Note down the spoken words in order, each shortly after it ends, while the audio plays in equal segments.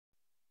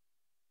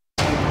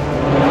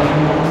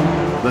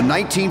The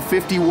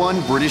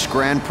 1951 British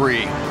Grand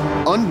Prix.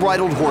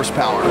 Unbridled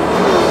horsepower,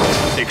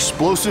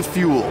 explosive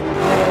fuel,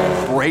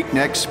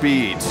 breakneck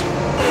speeds.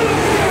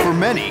 For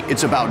many,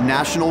 it's about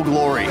national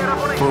glory.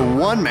 For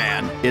one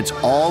man, it's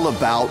all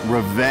about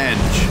revenge.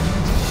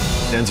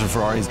 Enzo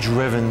Ferrari is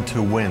driven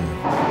to win.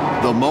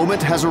 The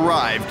moment has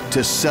arrived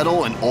to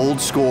settle an old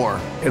score.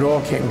 It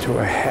all came to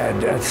a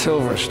head at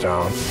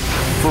Silverstone.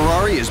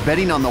 Ferrari is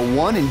betting on the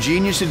one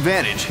ingenious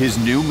advantage his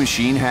new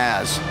machine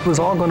has. It was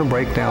all going to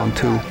break down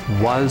to,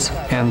 was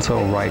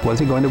Enzo right? Was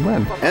he going to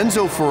win?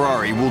 Enzo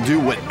Ferrari will do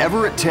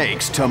whatever it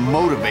takes to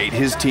motivate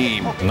his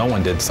team. No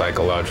one did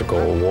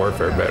psychological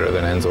warfare better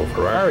than Enzo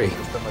Ferrari.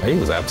 He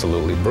was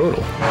absolutely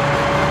brutal.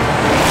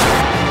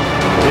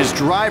 His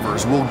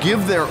drivers will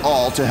give their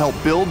all to help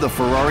build the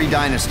Ferrari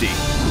dynasty.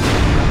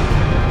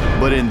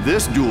 But in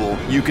this duel,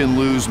 you can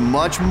lose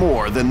much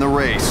more than the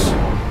race.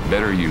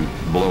 Better you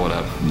blow it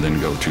up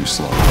than go too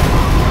slow.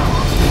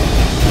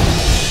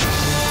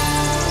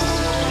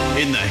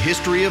 In the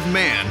history of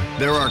man,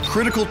 there are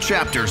critical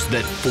chapters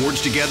that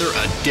forge together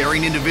a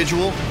daring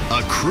individual,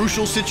 a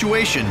crucial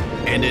situation,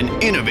 and an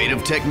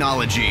innovative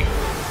technology.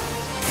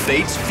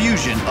 Fate's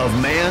fusion of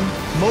man,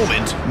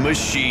 moment,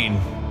 machine.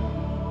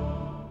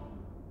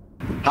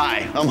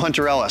 Hi, I'm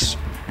Hunter Ellis.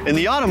 In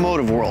the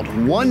automotive world,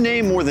 one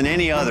name more than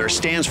any other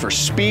stands for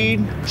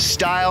speed,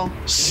 style,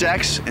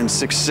 sex, and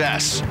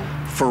success: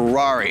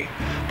 Ferrari.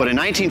 But in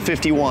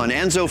 1951,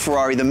 Enzo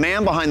Ferrari, the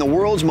man behind the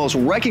world's most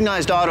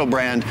recognized auto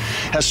brand,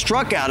 has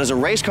struck out as a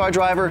race car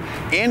driver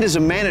and as a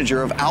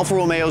manager of Alfa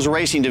Romeo's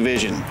racing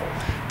division.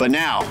 But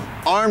now,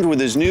 armed with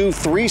his new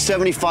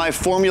 375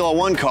 Formula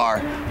One car,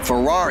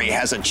 Ferrari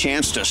has a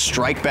chance to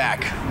strike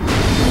back.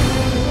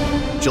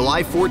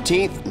 July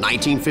 14th,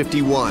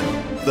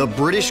 1951, the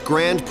British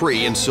Grand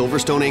Prix in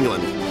Silverstone,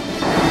 England.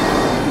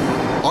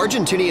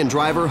 Argentinian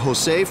driver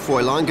Jose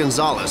Froilán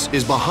González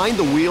is behind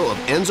the wheel of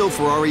Enzo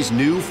Ferrari's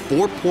new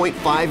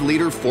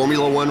 4.5-liter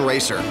Formula One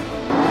racer.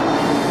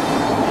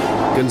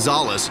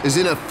 González is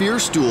in a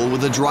fierce duel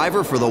with the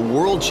driver for the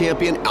world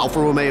champion Alfa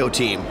Romeo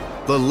team,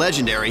 the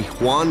legendary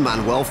Juan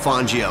Manuel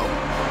Fangio.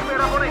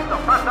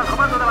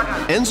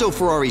 Enzo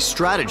Ferrari's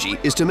strategy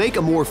is to make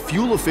a more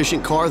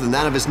fuel-efficient car than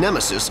that of his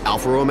nemesis,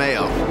 Alfa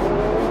Romeo.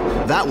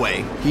 That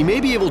way, he may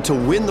be able to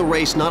win the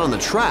race not on the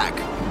track,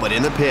 but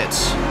in the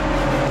pits.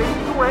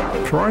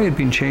 Ferrari had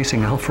been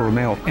chasing Alfa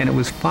Romeo, and it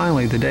was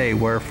finally the day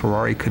where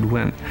Ferrari could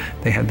win.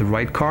 They had the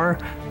right car,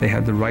 they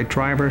had the right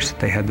drivers,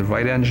 they had the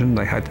right engine,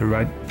 they had the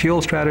right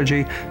fuel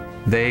strategy.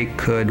 They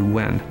could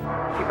win.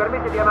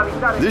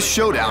 This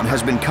showdown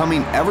has been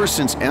coming ever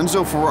since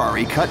Enzo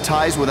Ferrari cut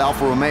ties with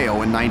Alfa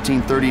Romeo in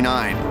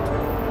 1939.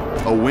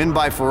 A win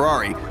by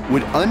Ferrari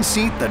would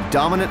unseat the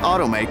dominant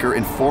automaker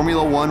in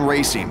Formula One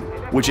racing,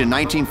 which in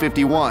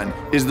 1951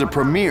 is the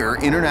premier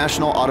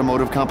international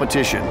automotive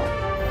competition.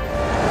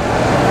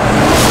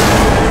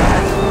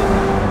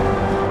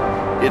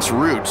 Its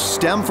roots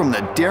stem from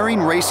the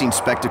daring racing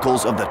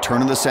spectacles of the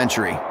turn of the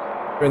century.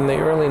 In the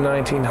early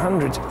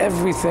 1900s,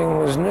 everything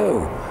was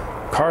new.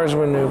 Cars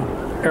were new,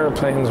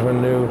 airplanes were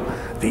new,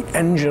 the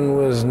engine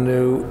was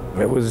new,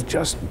 it was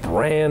just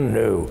brand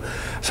new.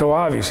 So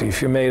obviously, if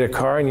you made a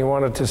car and you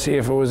wanted to see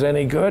if it was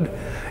any good,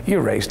 you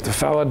raced the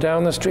fella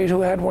down the street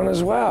who had one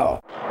as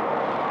well.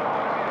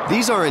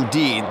 These are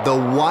indeed the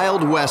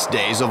Wild West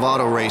days of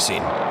auto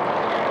racing.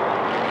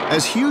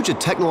 As huge a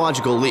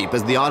technological leap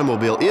as the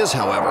automobile is,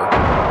 however,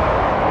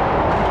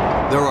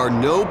 there are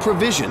no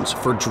provisions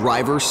for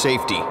driver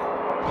safety.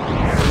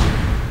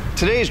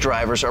 Today's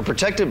drivers are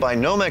protected by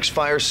Nomex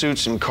fire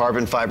suits and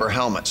carbon fiber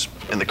helmets,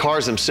 and the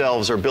cars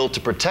themselves are built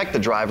to protect the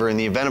driver in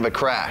the event of a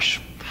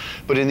crash.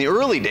 But in the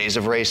early days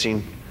of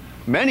racing,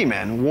 many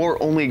men wore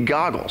only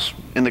goggles,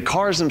 and the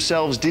cars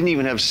themselves didn't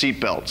even have seat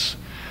belts.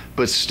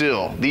 But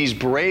still, these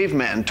brave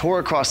men tore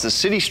across the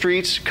city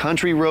streets,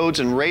 country roads,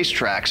 and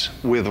racetracks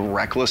with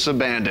reckless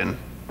abandon.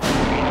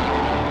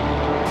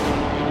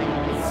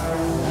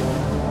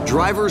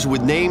 Drivers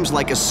with names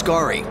like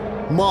Ascari,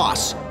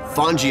 Moss,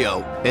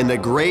 Fangio, and the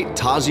great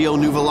Tazio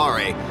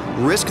Nuvolare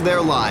risk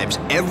their lives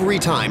every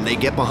time they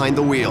get behind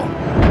the wheel.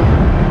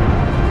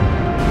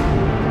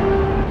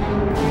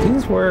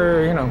 These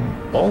were,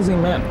 ballsy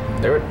men.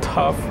 They were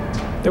tough.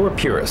 They were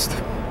purists.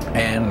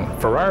 And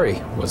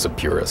Ferrari was a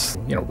purist.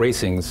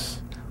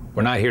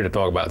 We're not here to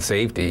talk about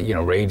safety.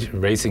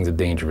 Racing's a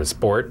dangerous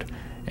sport,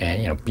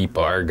 and,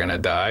 people are gonna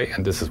die,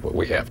 and this is what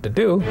we have to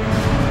do.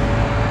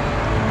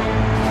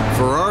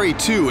 Ferrari,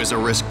 too, is a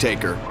risk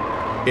taker.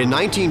 In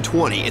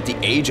 1920, at the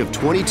age of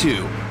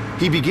 22,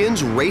 he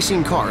begins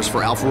racing cars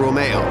for Alfa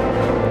Romeo.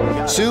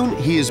 Soon,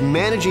 he is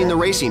managing the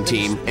racing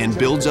team and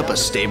builds up a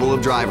stable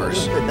of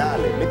drivers.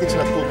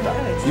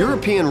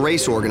 European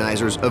race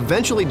organizers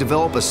eventually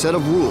develop a set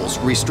of rules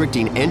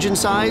restricting engine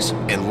size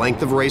and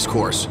length of race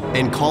course,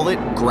 and call it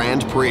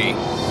Grand Prix.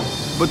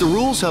 But the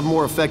rules have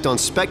more effect on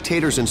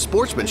spectators and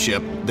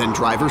sportsmanship than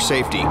driver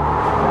safety.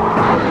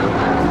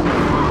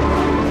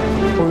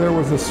 Well, there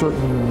was a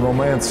certain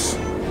romance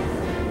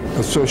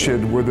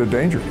associated with the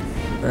danger,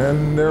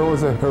 and there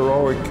was a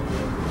heroic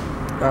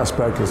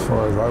aspect as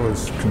far as I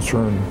was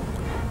concerned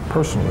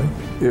personally.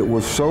 It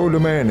was so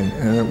demanding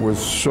and it was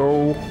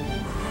so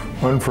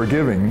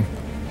unforgiving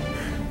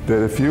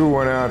that if you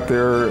went out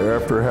there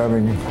after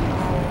having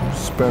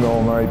spent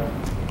all night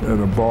at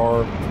a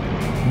bar,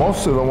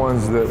 most of the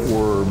ones that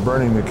were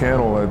burning the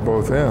candle at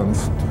both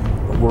ends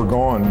were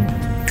gone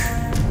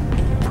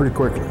pretty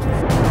quickly.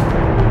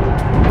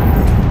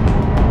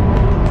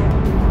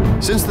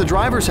 Since the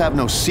drivers have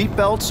no seat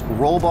belts,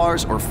 roll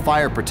bars, or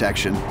fire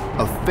protection,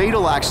 a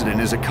fatal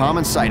accident is a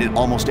common sight at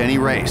almost any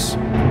race.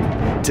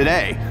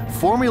 Today,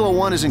 Formula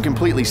One isn't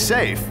completely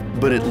safe,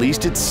 but at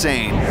least it's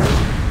sane.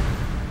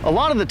 A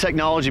lot of the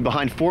technology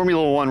behind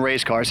Formula One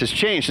race cars has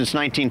changed since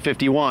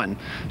 1951.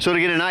 So to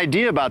get an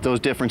idea about those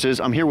differences,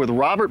 I'm here with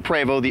Robert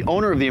Prevost, the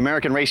owner of the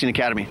American Racing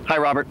Academy. Hi,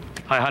 Robert.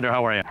 Hi, Hunter.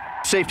 How are you?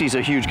 Safety is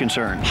a huge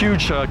concern.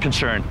 Huge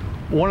concern.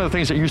 One of the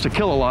things that used to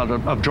kill a lot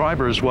of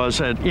drivers was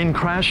that in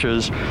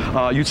crashes,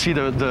 you'd see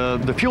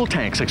the fuel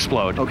tanks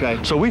explode. Okay.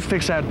 So we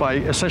fixed that by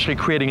essentially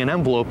creating an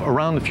envelope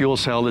around the fuel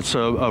cell that's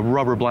a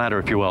rubber bladder,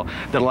 if you will,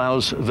 that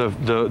allows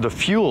the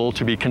fuel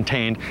to be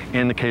contained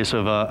in the case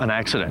of an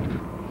accident.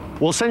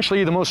 Well,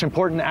 essentially, the most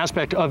important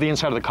aspect of the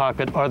inside of the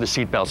cockpit are the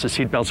seat belts. The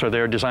seat belts are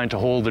there designed to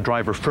hold the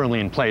driver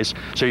firmly in place,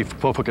 so you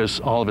focus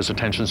all of his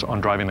attentions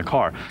on driving the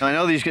car. I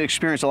know these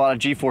experience a lot of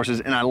G-forces,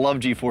 and I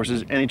love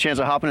G-forces. Any chance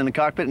of hopping in the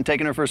cockpit and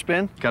taking her for a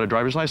spin? Got a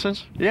driver's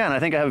license? Yeah, and I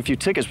think I have a few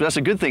tickets, but that's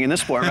a good thing in this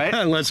sport,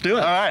 right? Let's do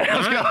it. All right,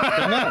 let's go.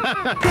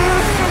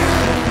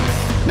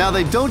 Now,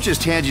 they don't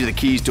just hand you the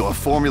keys to a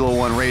Formula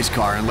One race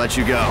car and let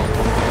you go.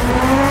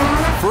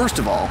 First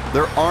of all,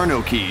 there are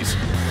no keys.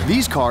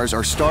 These cars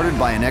are started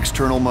by an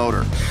external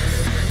motor.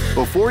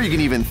 Before you can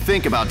even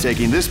think about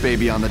taking this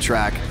baby on the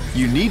track,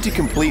 you need to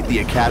complete the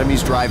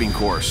Academy's driving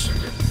course.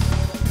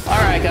 All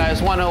right,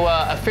 guys, want to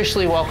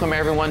officially welcome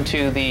everyone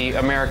to the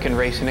American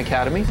Racing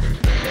Academy.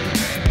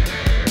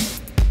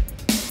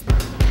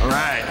 All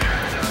right,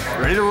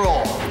 ready to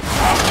roll.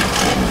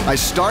 I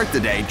start the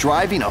day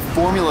driving a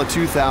Formula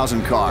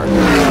 2000 car.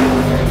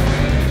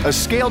 A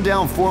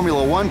scaled-down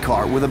Formula One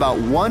car with about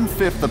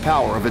 1/5 the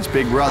power of its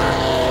big brother.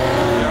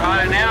 You're on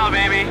it now,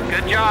 baby.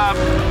 Good job.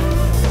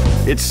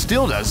 It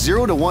still does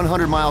 0 to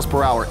 100 miles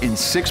per hour in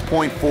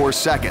 6.4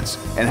 seconds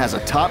and has a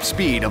top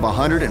speed of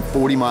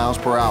 140 miles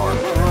per hour.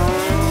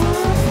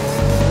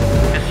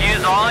 Just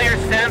use all your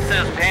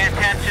senses. Pay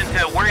attention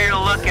to where you're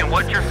looking,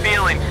 what you're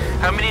feeling,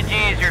 how many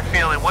G's you're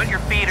feeling, what your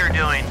feet are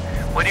doing,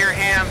 what are your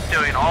hands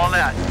doing, all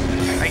that.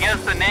 I guess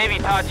the Navy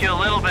taught you a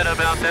little bit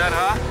about that,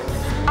 huh?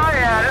 Oh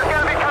yeah, just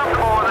gotta be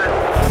comfortable with it.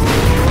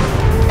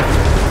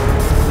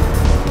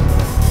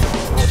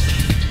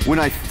 When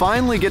I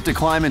finally get to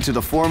climb into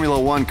the Formula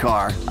One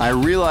car, I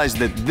realize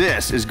that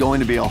this is going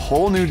to be a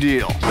whole new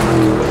deal.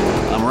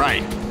 I'm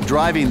right.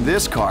 Driving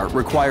this car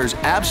requires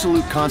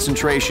absolute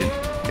concentration,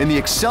 and the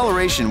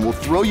acceleration will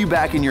throw you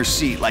back in your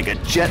seat like a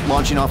jet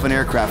launching off an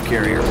aircraft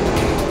carrier.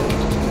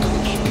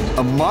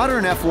 A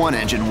modern F1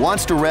 engine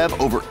wants to rev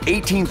over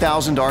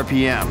 18,000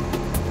 RPM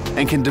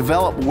and can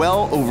develop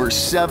well over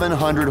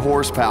 700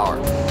 horsepower.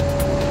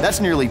 That's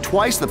nearly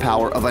twice the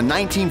power of a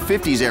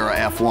 1950s era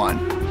F1,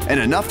 and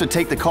enough to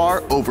take the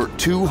car over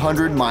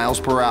 200 miles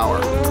per hour.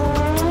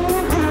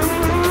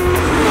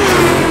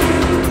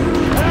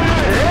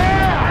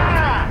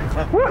 Yeah!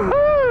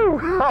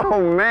 Woohoo!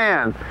 Oh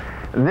man,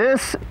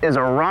 this is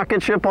a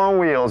rocket ship on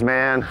wheels,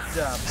 man.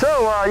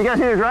 So, you guys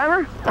need a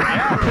driver?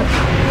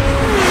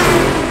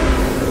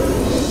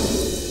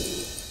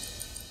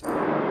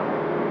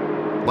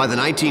 By the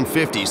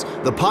 1950s,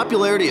 the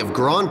popularity of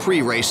Grand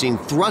Prix racing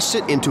thrusts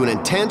it into an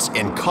intense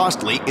and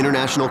costly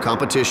international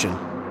competition.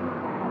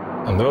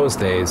 In those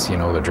days, you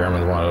know, the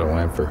Germans wanted to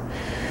win for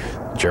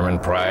German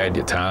pride,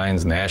 the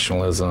Italians,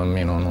 nationalism,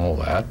 you know, and all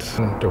that.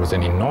 There was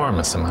an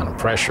enormous amount of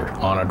pressure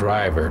on a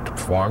driver to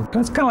perform.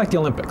 It's kind of like the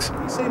Olympics.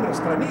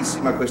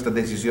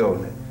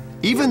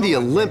 Even the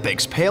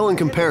Olympics pale in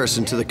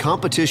comparison to the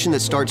competition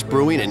that starts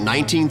brewing in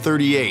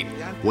 1938,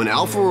 when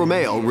Alfa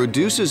Romeo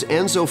reduces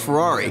Enzo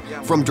Ferrari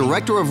from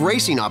director of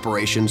racing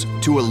operations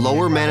to a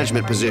lower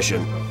management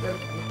position.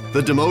 The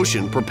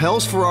demotion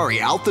propels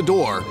Ferrari out the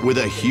door with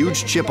a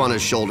huge chip on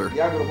his shoulder.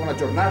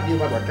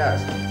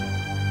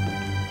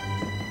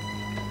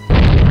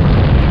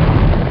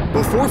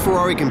 Before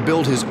Ferrari can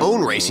build his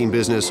own racing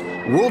business,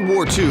 World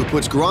War II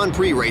puts Grand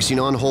Prix racing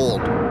on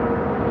hold.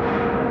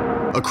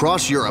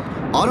 Across Europe,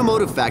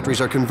 automotive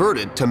factories are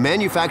converted to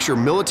manufacture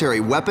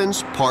military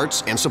weapons,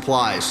 parts, and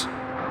supplies.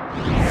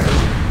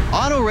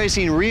 Auto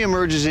racing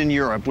reemerges in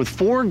Europe with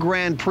 4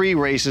 Grand Prix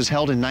races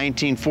held in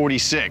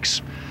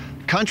 1946.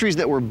 Countries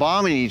that were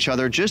bombing each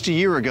other just a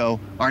year ago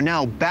are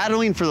now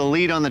battling for the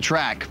lead on the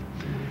track.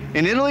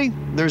 In Italy,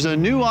 there's a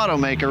new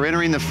automaker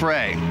entering the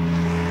fray.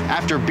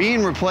 After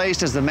being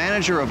replaced as the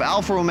manager of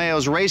Alfa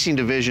Romeo's racing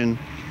division,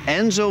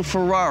 Enzo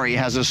Ferrari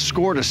has a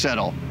score to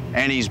settle,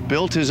 and he's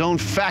built his own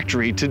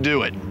factory to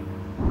do it.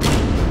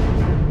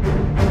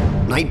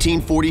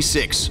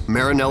 1946,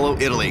 Maranello,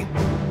 Italy.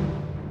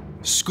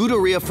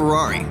 Scuderia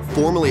Ferrari,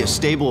 formerly a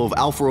stable of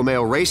Alfa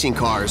Romeo racing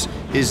cars,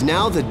 is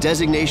now the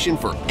designation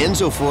for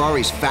Enzo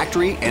Ferrari's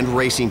factory and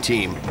racing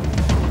team.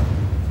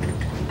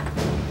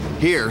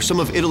 Here, some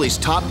of Italy's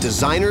top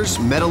designers,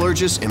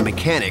 metallurgists, and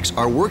mechanics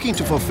are working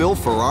to fulfill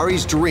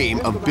Ferrari's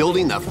dream of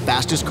building the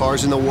fastest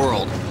cars in the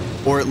world,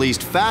 or at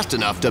least fast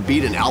enough to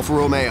beat an Alfa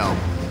Romeo.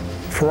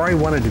 Ferrari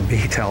wanted to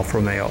beat Alfa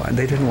Romeo, and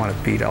they didn't want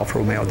to beat Alfa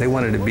Romeo. They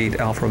wanted to beat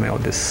Alfa Romeo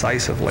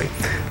decisively.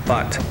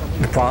 But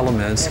the problem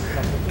is,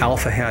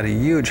 Alfa had a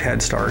huge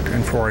head start,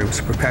 and Ferrari was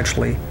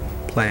perpetually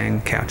playing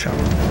catch-up.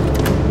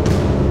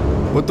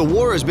 But the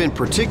war has been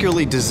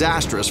particularly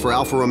disastrous for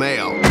Alfa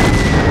Romeo.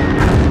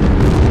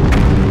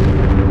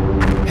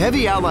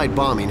 Heavy Allied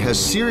bombing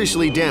has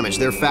seriously damaged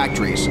their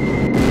factories.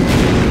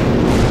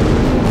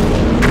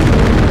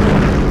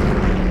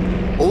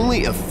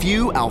 Only a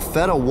few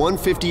Alfetta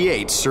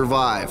 158s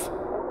survive.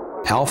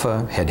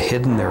 Alfa had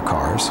hidden their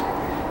cars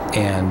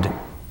and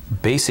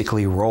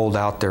basically rolled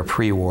out their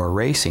pre-war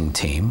racing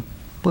team.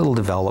 Little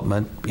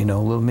development, you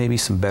know, maybe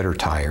some better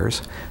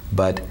tires,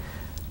 but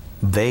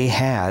they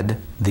had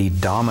the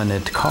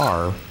dominant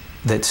car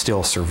that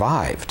still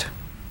survived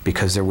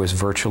because there was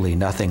virtually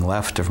nothing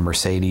left of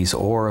Mercedes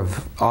or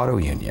of Auto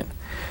Union.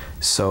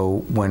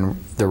 So when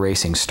the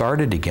racing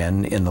started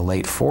again in the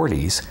late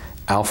 40s,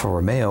 Alfa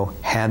Romeo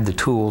had the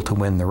tool to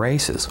win the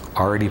races,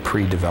 already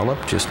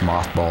pre-developed, just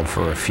mothballed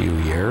for a few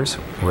years,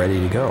 ready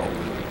to go.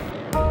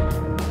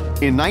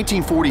 In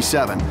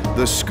 1947,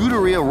 the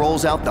Scuderia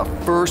rolls out the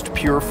first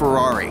pure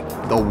Ferrari,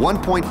 the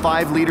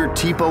 1.5-liter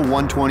Tipo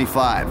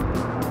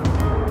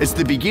 125. It's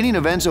the beginning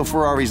of Enzo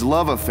Ferrari's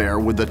love affair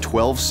with the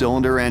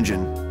 12-cylinder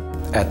engine.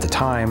 At the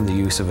time, the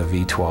use of a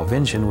V12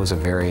 engine was a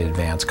very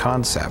advanced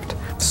concept.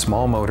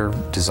 Small motor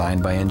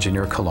designed by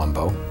engineer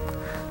Colombo,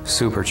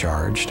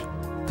 supercharged.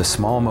 The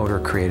small motor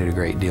created a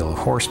great deal of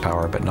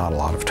horsepower, but not a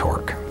lot of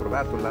torque.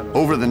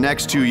 Over the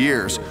next 2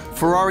 years,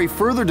 Ferrari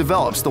further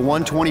develops the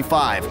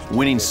 125,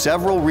 winning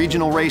several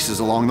regional races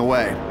along the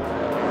way.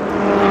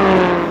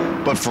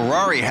 But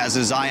Ferrari has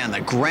his eye on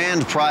the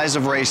grand prize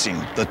of racing,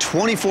 the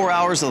 24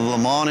 hours of the Le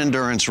Mans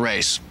endurance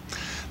race.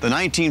 The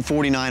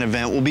 1949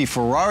 event will be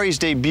Ferrari's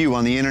debut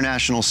on the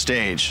international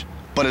stage.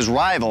 But his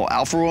rival,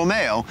 Alfa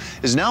Romeo,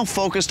 is now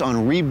focused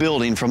on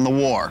rebuilding from the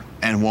war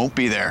and won't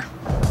be there.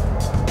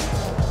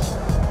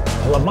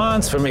 Le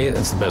Mans, for me,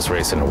 is the best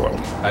race in the world.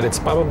 And it's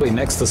probably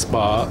next to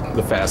Spa,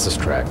 the fastest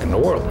track in the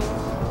world.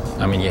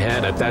 I mean, you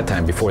had, at that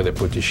time, before they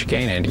put the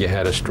chicane in, you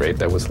had a straight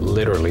that was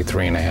literally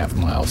 3.5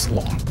 miles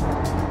long.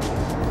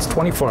 It's a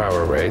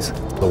 24-hour race.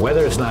 The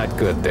weather is not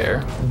good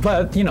there,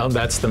 but, you know,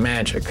 that's the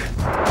magic.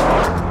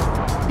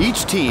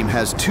 Each team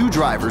has 2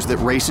 drivers that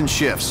race in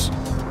shifts.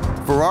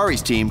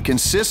 Ferrari's team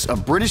consists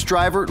of British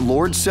driver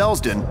Lord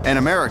Selsdon and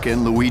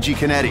American Luigi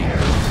Canetti.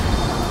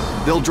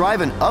 They'll drive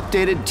an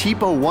updated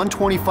Tipo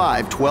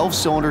 125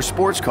 12-cylinder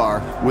sports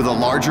car with a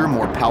larger,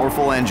 more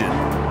powerful engine.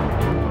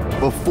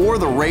 Before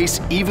the race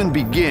even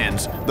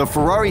begins, the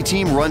Ferrari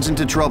team runs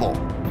into trouble.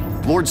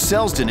 Lord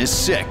Selsdon is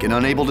sick and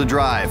unable to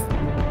drive.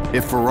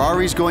 If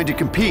Ferrari's going to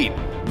compete,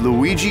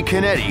 Luigi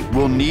Canetti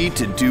will need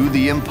to do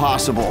the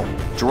impossible: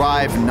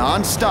 drive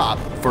non-stop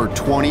for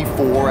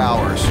 24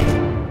 hours.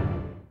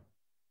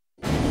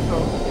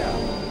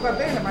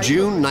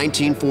 June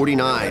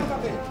 1949.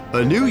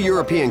 A new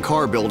European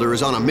car builder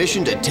is on a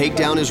mission to take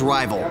down his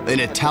rival, an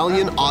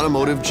Italian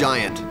automotive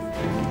giant.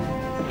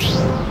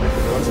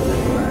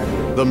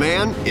 The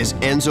man is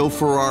Enzo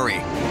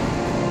Ferrari.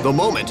 The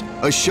moment,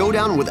 a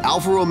showdown with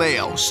Alfa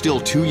Romeo, still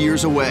 2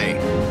 years away.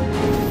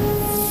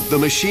 The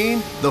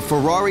machine, the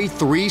Ferrari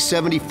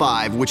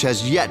 375, which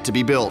has yet to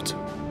be built.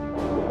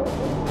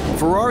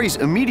 Ferrari's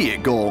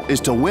immediate goal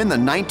is to win the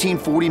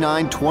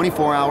 1949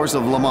 24 Hours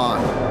of Le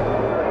Mans.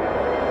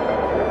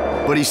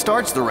 But he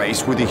starts the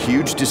race with a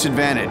huge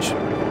disadvantage.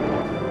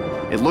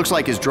 It looks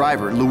like his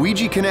driver,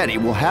 Luigi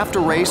Canetti, will have to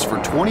race for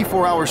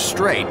 24 hours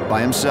straight by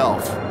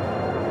himself.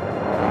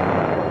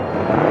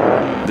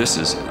 This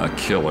is a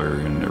killer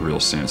in the real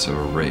sense of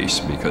a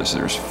race because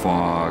there's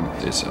fog,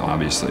 it's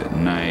obviously at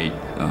night,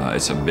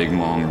 it's a big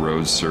long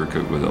road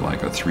circuit with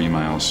like a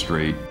 3-mile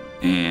straight.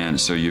 And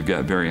so you've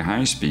got very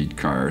high-speed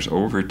cars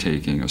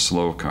overtaking a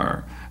slow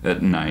car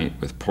at night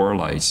with poor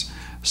lights.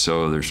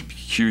 So there's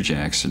huge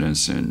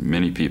accidents and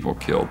many people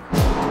killed.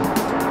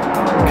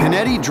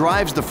 Canetti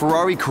drives the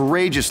Ferrari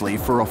courageously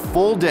for a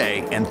full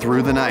day and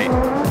through the night.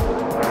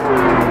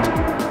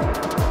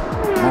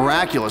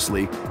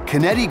 Miraculously,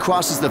 Canetti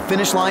crosses the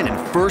finish line in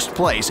first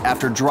place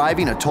after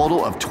driving a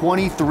total of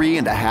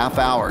 23.5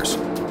 hours,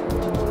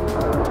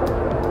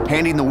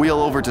 handing the wheel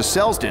over to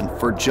Selsdon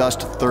for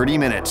just 30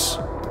 minutes.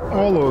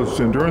 All those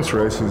endurance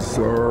races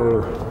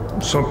are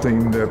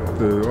something that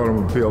the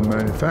automobile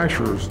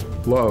manufacturers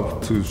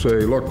love to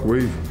say, look,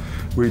 we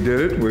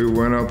did it, we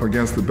went up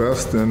against the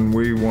best and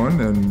we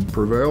won and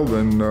prevailed,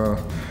 and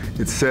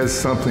it says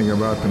something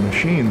about the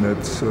machine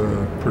that's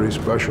pretty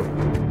special.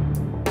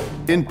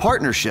 In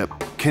partnership,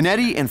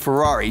 Canetti and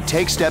Ferrari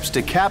take steps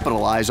to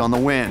capitalize on the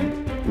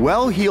win.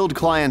 Well-heeled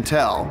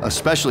clientele,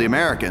 especially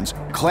Americans,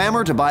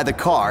 clamor to buy the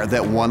car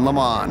that won Le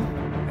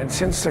Mans. And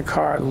since the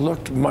car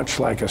looked much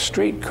like a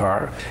street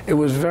car, it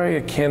was very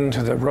akin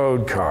to the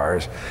road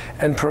cars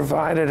and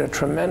provided a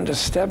tremendous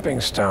stepping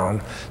stone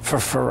for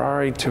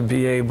Ferrari to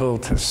be able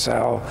to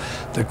sell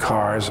the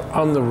cars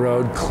on the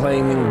road,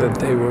 claiming that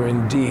they were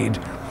indeed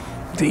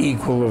the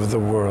equal of the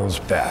world's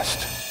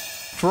best.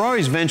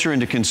 Ferrari's venture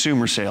into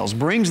consumer sales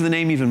brings the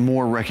name even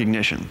more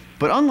recognition.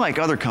 But unlike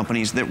other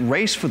companies that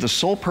race for the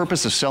sole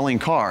purpose of selling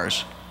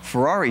cars,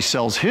 Ferrari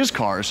sells his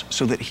cars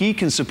so that he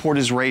can support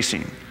his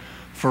racing.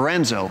 For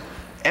Enzo,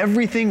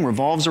 everything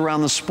revolves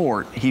around the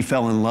sport he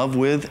fell in love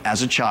with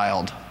as a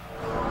child.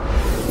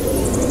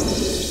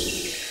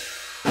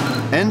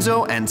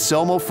 Enzo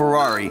Anselmo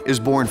Ferrari is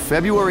born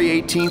February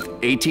 18,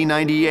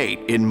 1898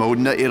 in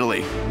Modena,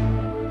 Italy.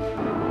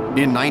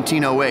 In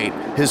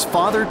 1908, his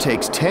father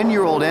takes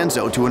 10-year-old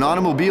Enzo to an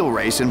automobile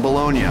race in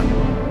Bologna.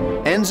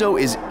 Enzo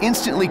is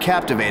instantly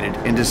captivated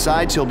and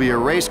decides he'll be a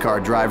race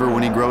car driver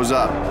when he grows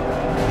up.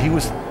 He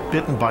was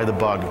bitten by the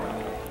bug.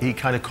 He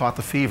kind of caught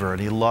the fever,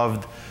 and he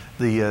loved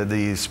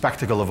the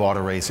spectacle of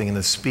auto racing and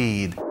the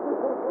speed.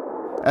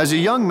 As a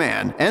young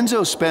man,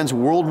 Enzo spends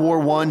World War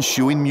I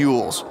shoeing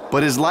mules,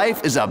 but his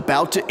life is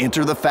about to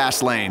enter the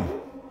fast lane.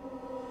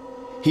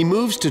 He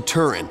moves to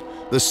Turin,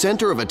 the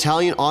center of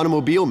Italian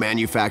automobile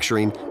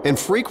manufacturing, and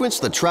frequents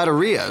the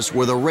trattorias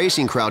where the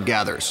racing crowd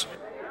gathers.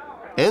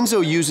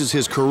 Enzo uses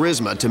his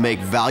charisma to make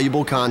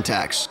valuable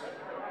contacts.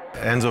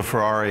 Enzo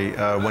Ferrari,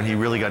 when he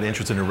really got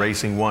interested in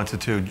racing, wanted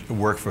to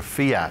work for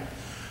Fiat,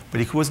 but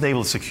he wasn't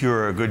able to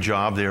secure a good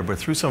job there. But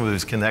through some of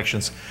his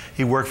connections,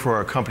 he worked for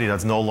a company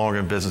that's no longer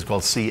in business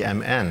called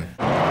CMN.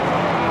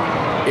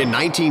 In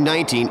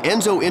 1919,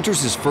 Enzo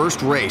enters his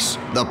first race,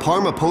 the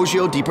Parma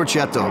Poggio di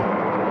Perceto.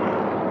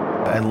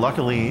 And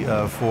luckily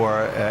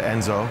for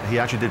Enzo, he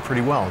actually did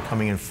pretty well,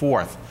 coming in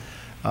fourth.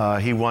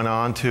 He went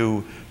on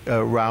to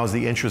rouse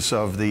the interests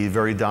of the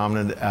very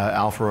dominant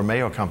Alfa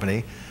Romeo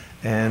company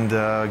and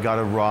got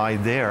a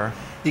ride there.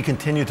 He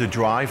continued to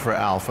drive for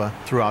Alfa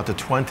throughout the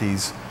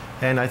 20s,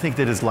 and I think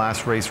did his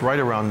last race right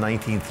around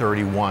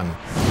 1931.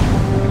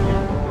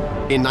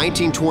 In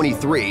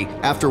 1923,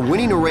 after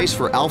winning a race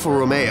for Alfa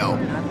Romeo,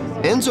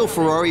 Enzo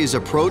Ferrari is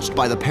approached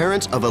by the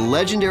parents of a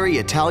legendary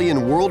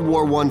Italian World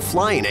War I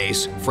flying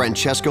ace,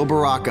 Francesco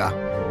Baracca.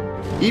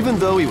 Even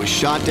though he was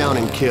shot down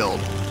and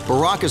killed,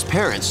 Baracca's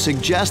parents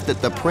suggest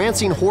that the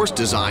prancing horse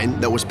design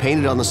that was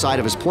painted on the side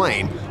of his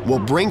plane will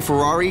bring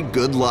Ferrari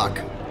good luck.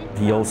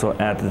 He also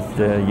added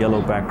the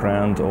yellow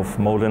background of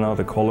Modena,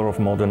 the color of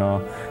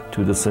Modena,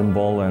 to the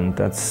symbol, and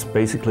that's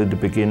basically the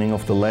beginning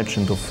of the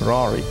legend of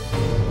Ferrari.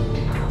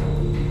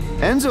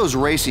 Enzo's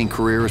racing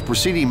career is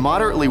proceeding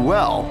moderately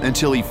well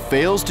until he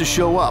fails to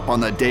show up on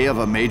the day of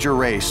a major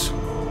race.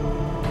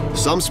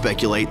 Some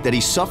speculate that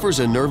he suffers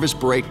a nervous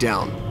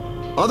breakdown.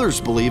 Others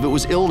believe it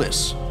was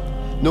illness.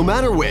 No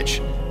matter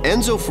which,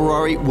 Enzo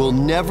Ferrari will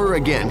never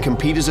again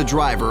compete as a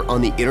driver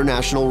on the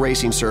international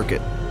racing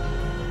circuit.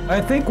 I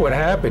think what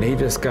happened, he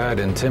just got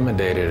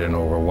intimidated and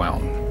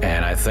overwhelmed.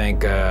 And I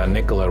think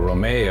Alfa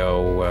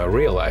Romeo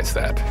realized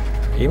that.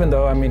 Even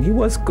though, I mean, he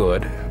was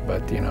good,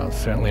 but, you know,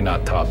 certainly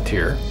not top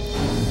tier.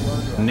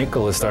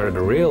 Nicola started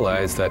to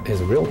realize that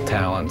his real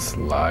talents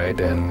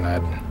lied in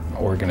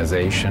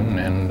organization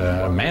and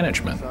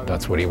management.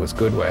 That's what he was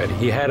good at.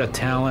 He had a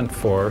talent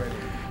for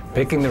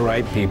picking the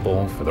right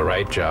people for the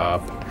right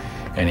job,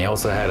 and he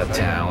also had a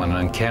talent, an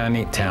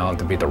uncanny talent,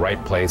 to be at the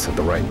right place at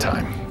the right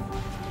time.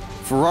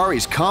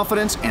 Ferrari's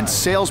confidence and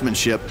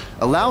salesmanship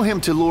allow him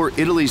to lure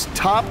Italy's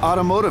top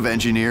automotive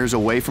engineers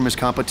away from his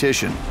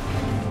competition.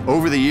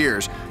 Over the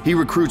years, he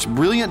recruits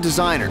brilliant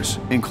designers,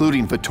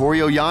 including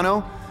Vittorio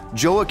Jano,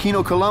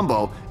 Gioacchino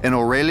Colombo, and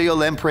Aurelio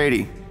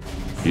Lampredi.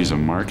 He's a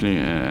marketing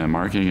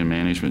and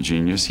management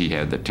genius. He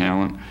had the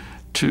talent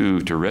to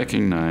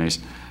recognize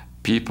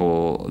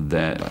people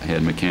that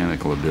had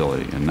mechanical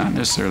ability, and not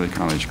necessarily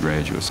college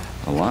graduates.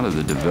 A lot of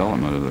the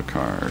development of the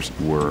cars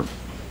were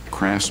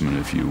craftsmen,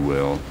 if you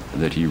will,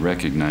 that he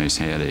recognized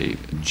had a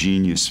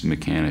genius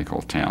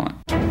mechanical talent.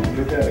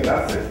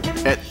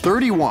 At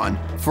 31,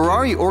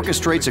 Ferrari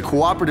orchestrates a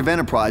cooperative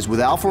enterprise with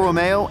Alfa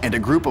Romeo and a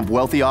group of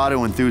wealthy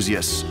auto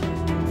enthusiasts.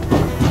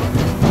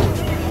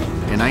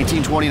 In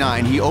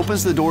 1929, he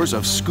opens the doors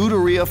of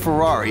Scuderia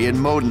Ferrari in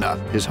Modena,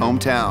 his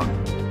hometown.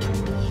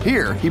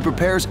 Here, he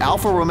prepares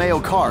Alfa Romeo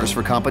cars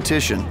for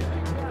competition.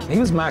 He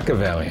was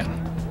Machiavellian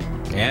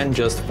and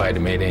justified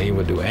to me that he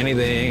would do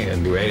anything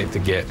and do anything to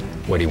get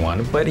what he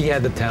wanted, but he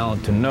had the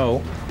talent to know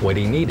what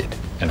he needed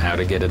and how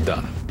to get it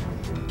done.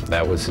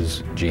 That was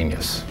his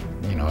genius,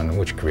 you know, and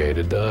which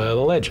created the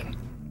legend.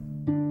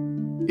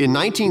 In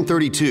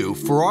 1932,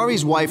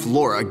 Ferrari's wife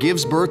Laura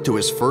gives birth to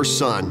his first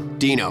son,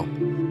 Dino.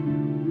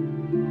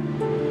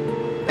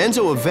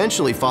 Enzo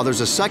eventually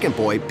fathers a second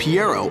boy,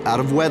 Piero, out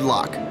of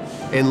wedlock,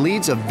 and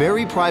leads a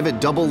very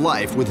private double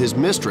life with his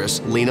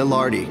mistress, Lina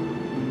Lardi.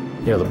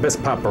 You know, the best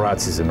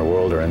paparazzis in the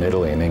world are in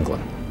Italy and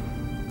England.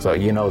 So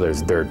you know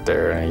there's dirt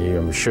there, and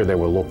I'm sure they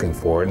were looking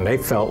for it, and they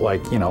felt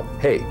like, you know,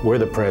 hey, we're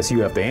the press, you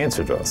have to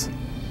answer to us.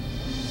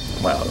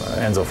 Well,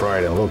 Enzo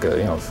Ferrari didn't look at it,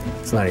 you know,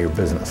 it's none of your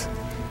business.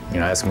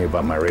 You know, ask me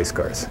about my race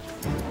cars.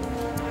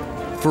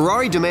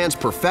 Ferrari demands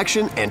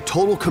perfection and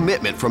total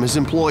commitment from his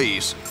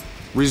employees,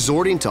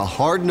 resorting to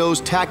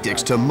hard-nosed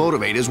tactics to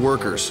motivate his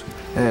workers.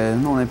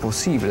 Non è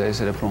possibile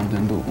essere pronto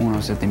in una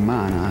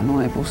settimana,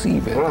 non è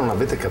possibile. Però non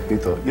avete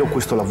capito, io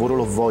questo lavoro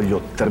lo voglio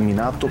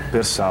terminato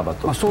per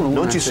sabato. Ma solo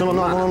non ci sono,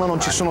 no,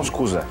 non ci sono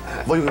scuse.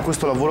 Voglio che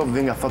questo lavoro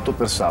venga fatto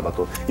per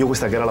sabato. Io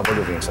questa gara la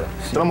voglio vincere.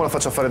 Se no me la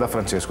faccio fare da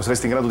Francesco,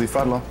 saresti in grado di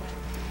farlo?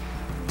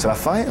 Ce la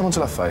fai o non ce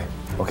la fai?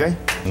 Okay?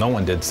 No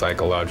one did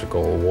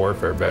psychological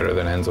warfare better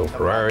than Enzo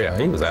Ferrari.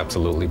 He was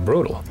absolutely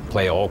brutal.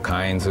 Play all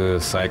kinds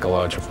of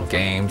psychological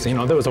games. You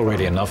know, there was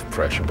already enough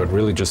pressure, but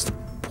really just to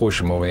push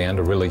him over the end,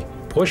 to really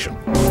push him.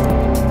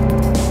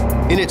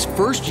 In its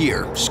first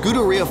year,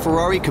 Scuderia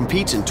Ferrari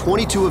competes in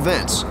 22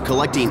 events,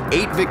 collecting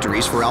 8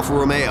 victories for Alfa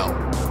Romeo.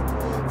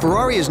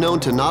 Ferrari is known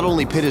to not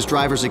only pit his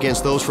drivers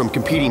against those from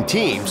competing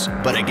teams,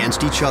 but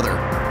against each other.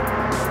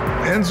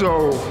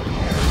 Enzo,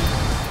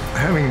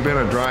 having been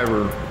a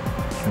driver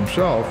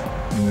himself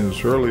in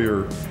his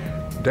earlier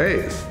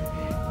days,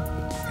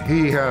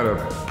 he had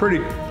pretty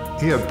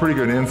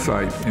good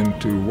insight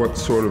into what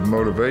sort of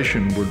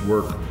motivation would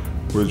work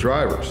with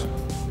drivers.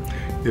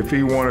 If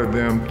he wanted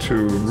them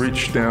to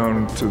reach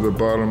down to the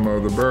bottom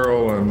of the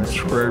barrel and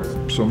scrape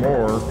some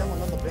more,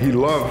 he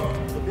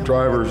loved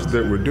drivers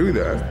that would do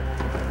that.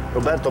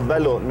 Roberto,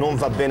 bello, non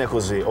va bene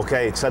così,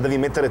 ok? Ce la devi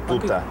mettere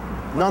tutta.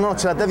 No,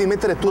 ce la devi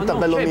mettere tutta,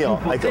 bello mio.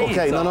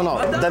 Ok, no,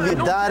 devi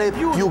dare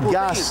più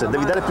gas,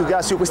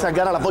 io questa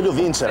gara la voglio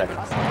vincere.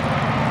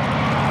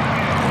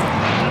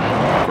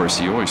 Of course,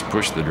 he always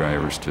pushed the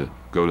drivers to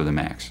go to the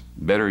max.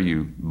 Better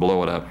you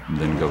blow it up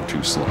than go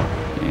too slow.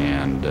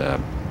 And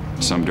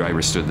some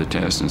drivers stood the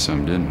test and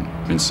some didn't,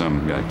 and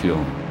some got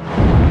killed.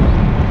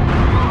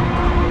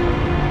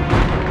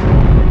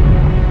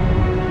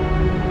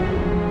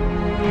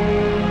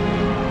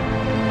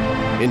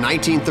 In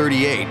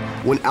 1938,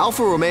 when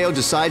Alfa Romeo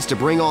decides to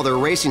bring all their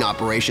racing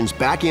operations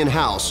back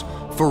in-house,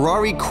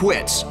 Ferrari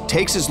quits,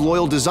 takes his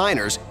loyal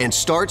designers, and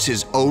starts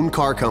his own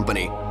car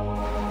company.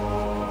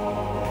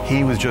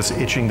 He was just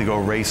itching to go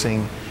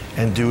racing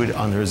and do it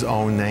under his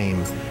own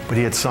name. But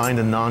he had signed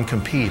a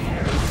non-compete,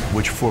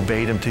 which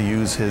forbade him to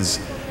use his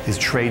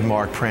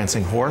trademark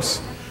prancing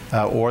horse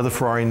or the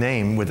Ferrari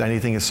name with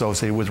anything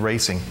associated with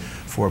racing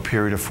for a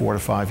period of 4 to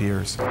 5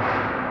 years.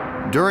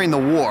 During the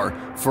war,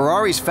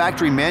 Ferrari's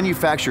factory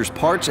manufactures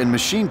parts and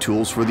machine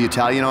tools for the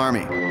Italian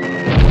army.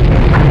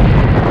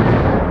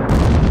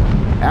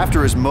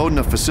 After his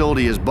Modena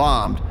facility is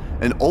bombed,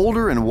 an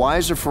older and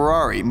wiser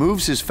Ferrari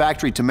moves his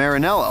factory to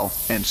Maranello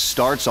and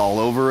starts all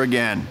over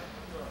again.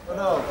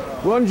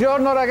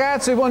 Buongiorno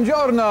ragazzi,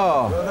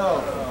 buongiorno.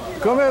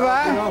 Come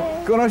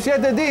va?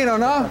 Conoscete Dino,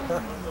 no?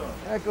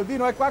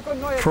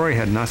 Ferrari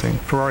had nothing.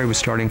 Ferrari was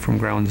starting from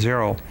ground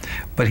zero,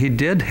 but he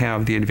did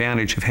have the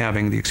advantage of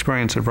having the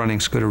experience of running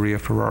Scuderia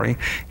Ferrari.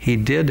 He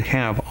did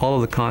have all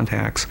of the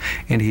contacts,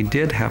 and he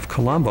did have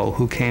Colombo,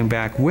 who came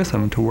back with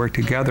him to work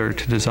together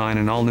to design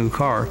an all-new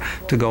car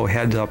to go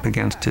heads up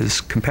against his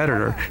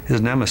competitor,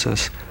 his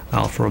nemesis,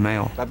 Alfa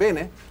Romeo. Va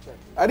bene?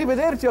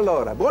 Arrivederci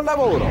allora. Buon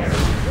lavoro.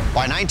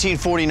 By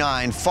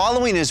 1949,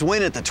 following his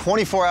win at the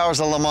 24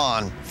 Hours of Le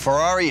Mans,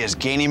 Ferrari is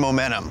gaining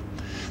momentum.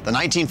 The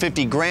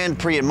 1950 Grand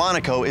Prix at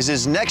Monaco is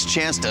his next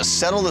chance to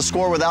settle the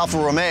score with Alfa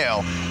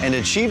Romeo and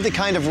achieve the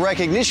kind of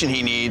recognition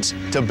he needs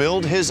to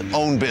build his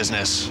own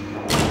business.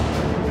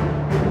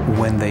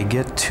 When they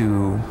get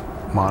to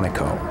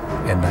Monaco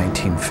in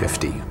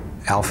 1950,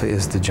 Alfa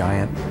is the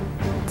giant,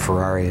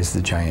 Ferrari is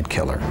the giant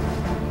killer.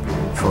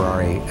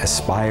 Ferrari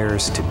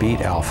aspires to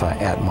beat Alfa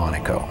at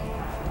Monaco.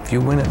 If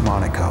you win at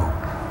Monaco,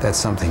 that's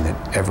something that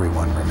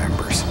everyone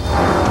remembers.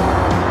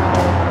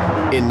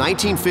 In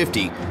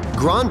 1950,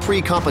 Grand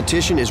Prix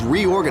competition is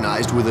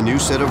reorganized with a new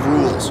set of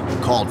rules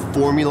called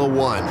Formula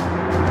One.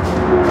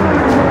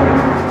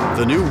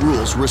 The new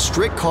rules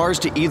restrict cars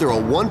to either a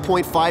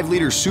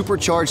 1.5-liter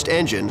supercharged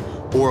engine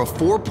or a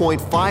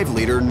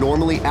 4.5-liter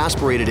normally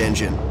aspirated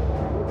engine.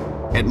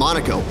 At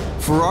Monaco,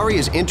 Ferrari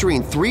is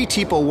entering 3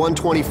 Tipo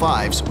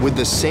 125s with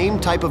the same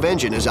type of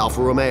engine as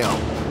Alfa Romeo.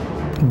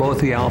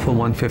 Both the Alfa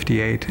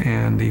 158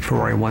 and the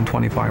Ferrari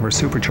 125 are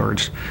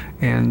supercharged,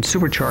 and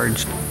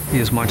supercharged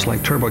is much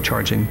like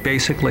turbocharging.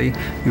 Basically,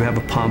 you have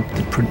a pump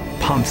that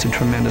pumps a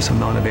tremendous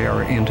amount of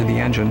air into the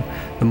engine.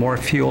 The more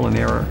fuel and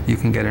air you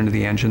can get into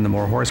the engine, the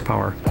more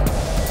horsepower.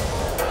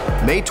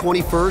 May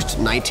 21st,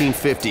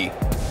 1950.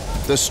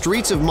 The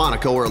streets of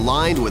Monaco are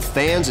lined with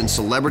fans and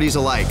celebrities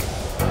alike.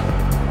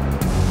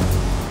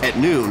 At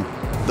noon,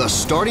 the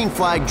starting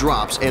flag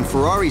drops and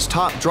Ferrari's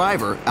top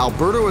driver,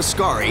 Alberto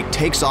Ascari,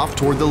 takes off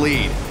toward the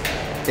lead.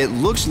 It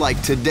looks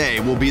like today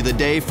will be the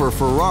day for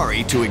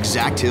Ferrari to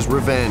exact his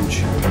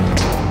revenge.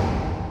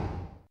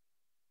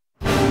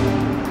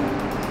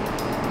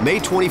 May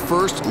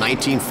 21st,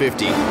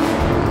 1950.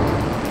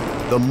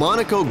 The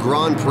Monaco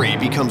Grand Prix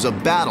becomes a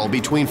battle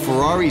between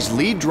Ferrari's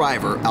lead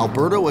driver,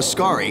 Alberto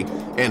Ascari,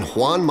 and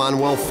Juan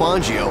Manuel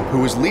Fangio, who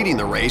was leading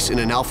the race in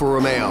an Alfa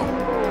Romeo.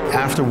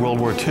 After World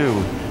War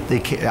II,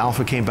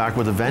 Alfa came back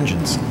with a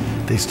vengeance.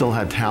 They still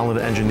had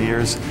talented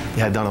engineers.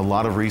 They had done a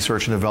lot of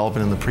research and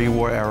development in the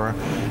pre-war era,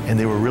 and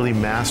they were really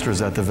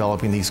masters at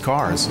developing these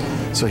cars.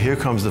 So here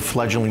comes the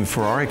fledgling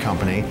Ferrari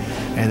company,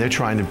 and they're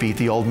trying to beat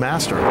the old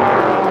master.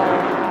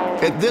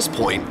 At this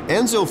point,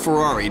 Enzo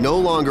Ferrari no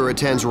longer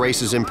attends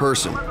races in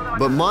person,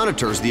 but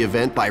monitors the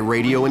event by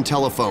radio and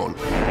telephone.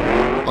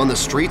 On the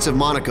streets of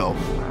Monaco,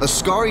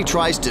 Ascari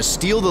tries to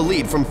steal the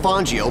lead from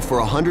Fangio for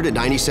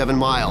 197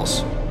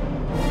 miles.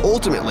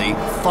 Ultimately,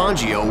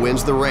 Fangio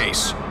wins the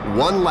race,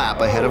 one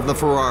lap ahead of the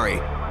Ferrari.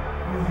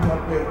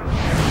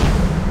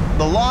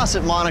 The loss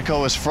at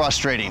Monaco is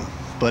frustrating,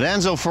 but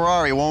Enzo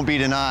Ferrari won't be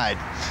denied.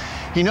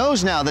 He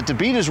knows now that to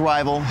beat his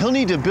rival, he'll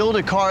need to build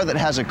a car that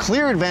has a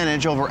clear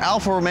advantage over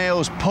Alfa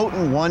Romeo's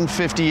potent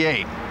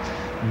 158.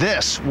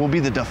 This will be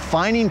the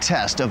defining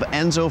test of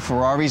Enzo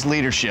Ferrari's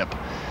leadership.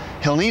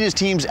 He'll need his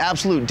team's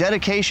absolute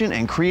dedication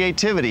and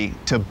creativity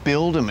to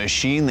build a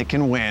machine that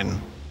can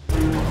win.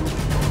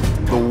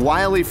 The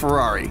wily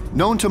Ferrari,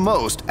 known to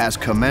most as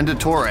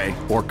Commendatore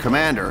or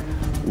Commander,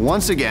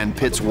 once again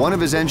pits one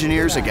of his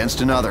engineers against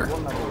another.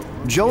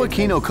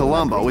 Gioacchino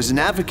Colombo is an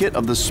advocate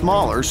of the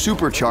smaller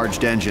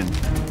supercharged engine.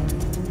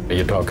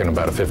 You're talking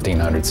about a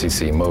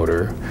 1500cc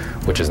motor,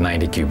 which is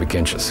 90 cubic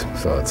inches,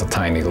 so it's a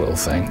tiny little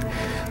thing.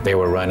 They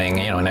were running,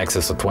 in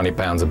excess of 20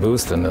 pounds of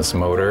boost in this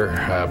motor,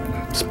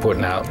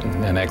 putting out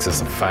in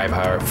excess of 5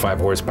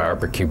 horsepower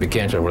per cubic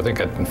inch. I think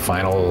at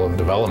final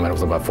development it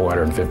was about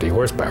 450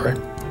 horsepower.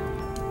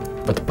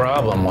 But the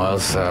problem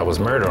was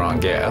murder on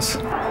gas.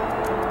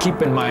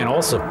 Keep in mind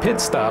also pit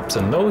stops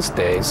in those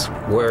days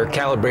were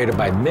calibrated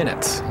by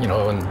minutes. In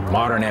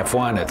modern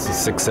F1 it's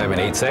 6, 7,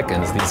 8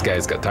 seconds. These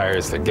guys got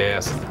tires, they're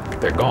gas,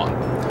 they're gone.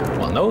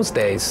 Well, in those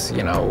days,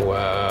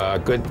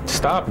 a good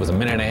stop was 1.5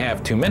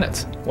 minutes, 2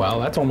 minutes. Well,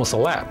 that's almost a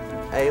lap.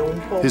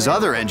 His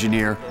other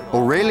engineer,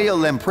 Aurelio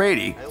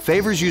Lampredi,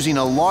 favors using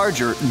a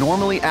larger,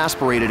 normally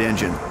aspirated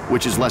engine,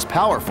 which is less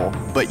powerful,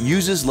 but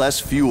uses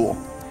less fuel.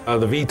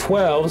 The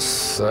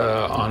V12s,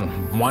 on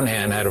one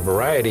hand, had a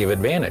variety of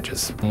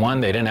advantages. One,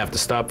 they didn't have to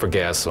stop for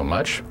gas so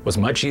much, was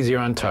much easier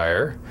on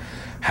tire.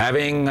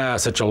 Having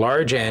such a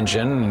large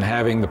engine and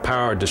having the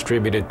power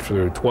distributed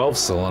through 12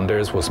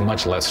 cylinders was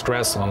much less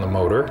stress on the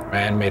motor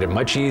and made it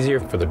much easier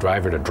for the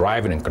driver to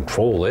drive it and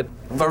control it.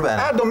 Va bene.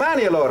 A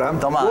domani allora.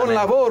 Domani. Buon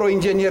lavoro,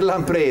 Ingegner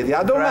Lampredi.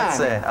 A domani.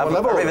 Grazie. Buon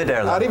lavoro.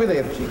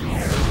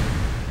 Arrivederci.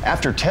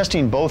 After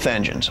testing both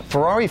engines,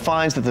 Ferrari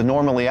finds that the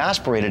normally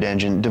aspirated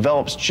engine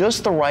develops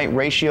just the right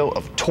ratio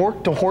of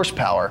torque to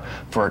horsepower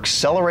for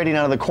accelerating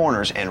out of the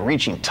corners and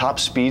reaching top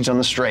speeds on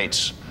the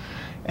straights.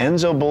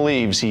 Enzo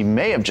believes he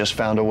may have just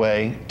found a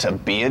way to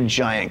be a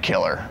giant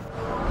killer.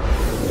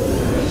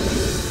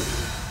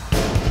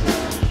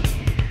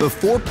 The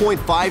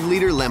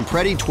 4.5-liter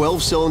Lampredi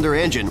 12-cylinder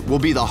engine will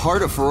be the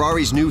heart of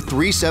Ferrari's new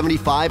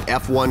 375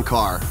 F1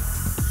 car.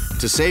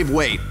 To save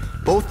weight,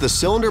 both the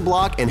cylinder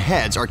block and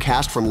heads are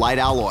cast from light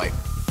alloy.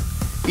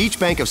 Each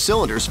bank of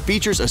cylinders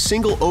features a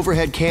single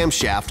overhead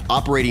camshaft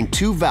operating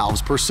 2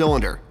 valves per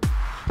cylinder.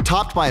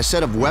 Topped by a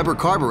set of Weber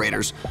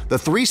carburetors, the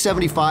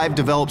 375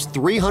 develops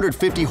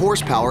 350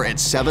 horsepower at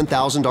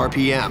 7,000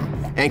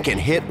 RPM and can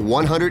hit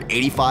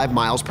 185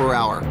 miles per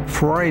hour.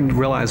 Ferrari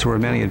realized there were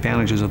many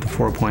advantages of the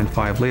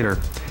 4.5 liter.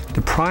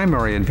 The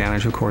primary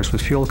advantage, of course,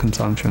 was fuel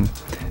consumption.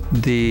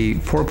 The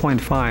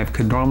 4.5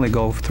 could normally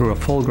go through a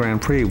full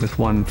Grand Prix with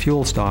one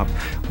fuel stop,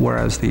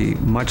 whereas the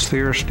much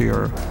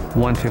thirstier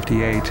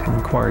 158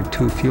 required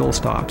 2 fuel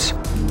stops.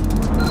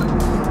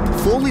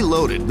 Fully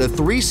loaded, the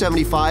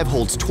 375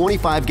 holds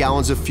 25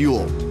 gallons of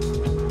fuel.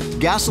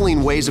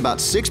 Gasoline weighs about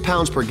 6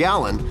 pounds per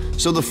gallon,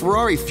 so the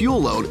Ferrari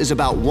fuel load is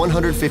about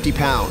 150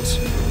 pounds.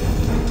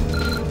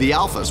 The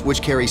Alfas,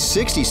 which carry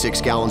 66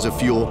 gallons of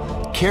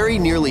fuel, carry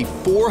nearly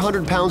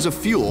 400 pounds of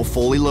fuel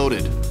fully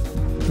loaded.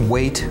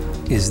 Weight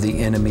is the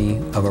enemy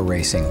of a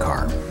racing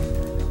car.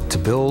 To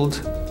build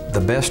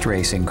the best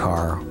racing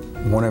car,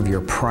 one of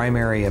your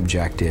primary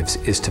objectives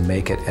is to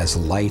make it as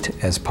light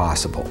as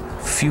possible.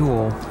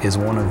 Fuel is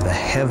one of the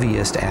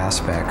heaviest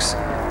aspects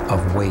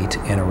of weight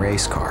in a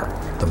race car.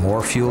 The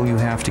more fuel you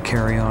have to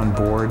carry on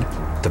board,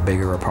 the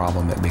bigger a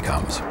problem it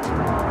becomes.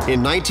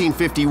 In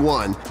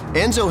 1951,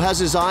 Enzo has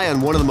his eye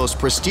on one of the most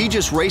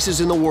prestigious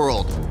races in the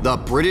world, the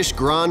British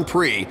Grand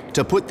Prix,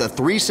 to put the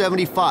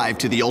 375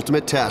 to the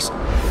ultimate test.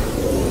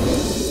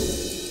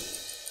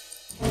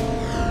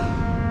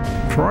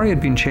 Ferrari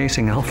had been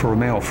chasing Alfa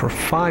Romeo for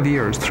 5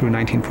 years through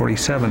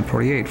 1947,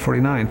 48,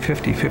 49,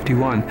 50,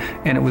 51,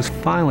 and it was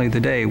finally the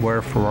day where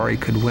Ferrari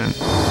could win.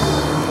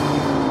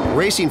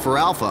 Racing for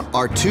Alfa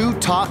are 2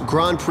 top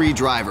Grand Prix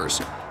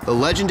drivers. The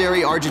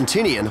legendary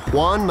Argentinian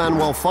Juan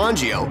Manuel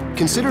Fangio,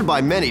 considered by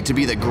many to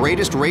be the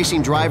greatest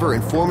racing driver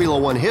in Formula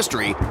One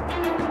history,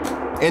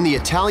 and the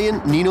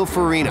Italian Nino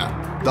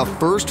Farina, the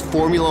first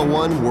Formula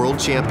One world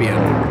champion.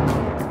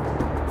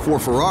 For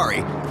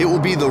Ferrari, it will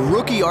be the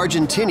rookie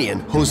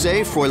Argentinian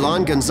Jose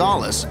Froilán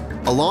González,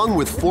 along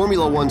with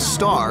Formula One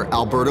star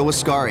Alberto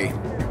Ascari.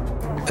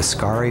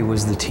 Ascari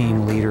was the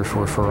team leader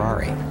for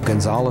Ferrari.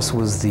 González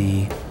was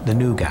the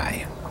new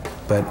guy.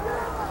 But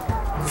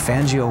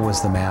Fangio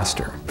was the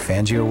master.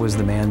 Fangio was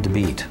the man to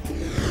beat.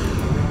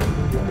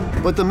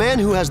 But the man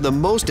who has the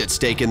most at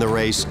stake in the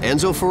race,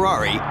 Enzo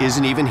Ferrari,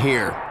 isn't even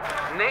here.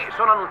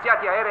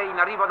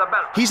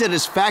 He's at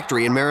his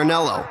factory in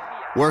Maranello,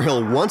 where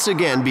he'll once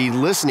again be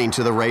listening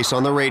to the race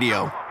on the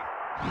radio.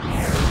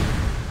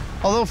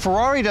 Although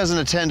Ferrari doesn't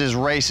attend his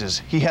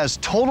races, he has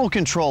total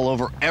control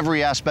over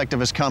every aspect of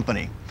his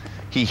company.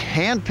 He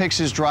handpicks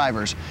his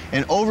drivers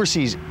and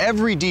oversees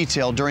every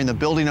detail during the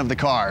building of the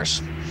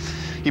cars.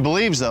 He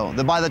believes, though,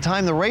 that by the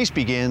time the race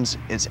begins,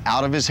 it's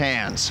out of his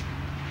hands.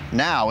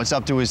 Now it's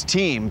up to his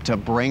team to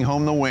bring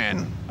home the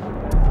win.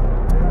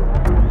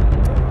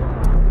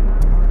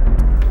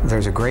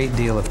 There's a great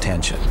deal of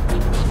tension.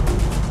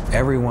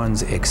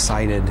 Everyone's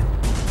excited,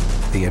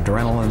 the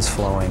adrenaline's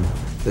flowing,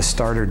 the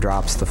starter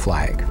drops the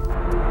flag.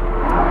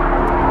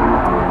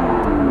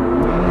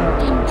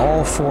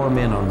 All 4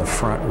 men on the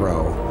front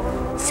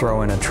row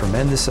throw in a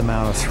tremendous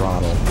amount of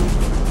throttle,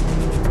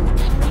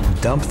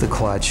 dump the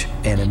clutch,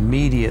 and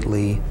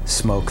immediately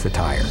smoke the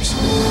tires.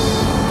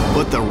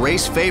 But the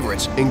race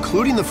favorites,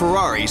 including the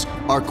Ferraris,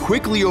 are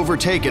quickly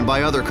overtaken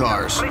by other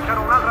cars.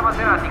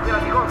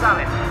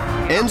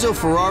 Enzo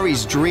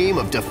Ferrari's dream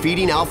of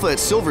defeating Alfa at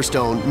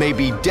Silverstone may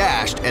be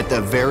dashed at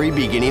the very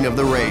beginning of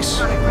the race.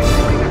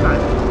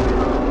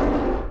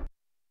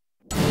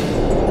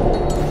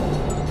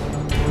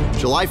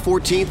 July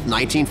 14th,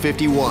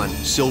 1951,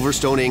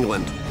 Silverstone,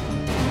 England.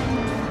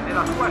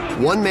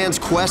 One man's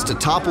quest to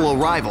topple a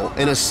rival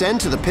and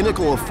ascend to the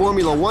pinnacle of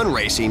Formula One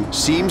racing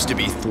seems to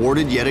be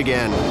thwarted yet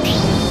again.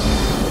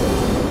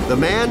 The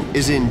man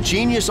is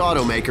ingenious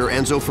automaker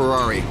Enzo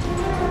Ferrari.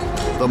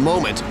 The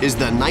moment is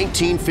the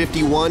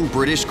 1951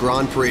 British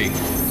Grand Prix.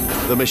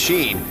 The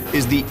machine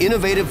is the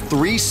innovative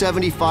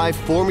 375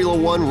 Formula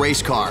One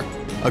race car,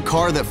 a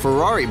car that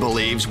Ferrari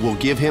believes will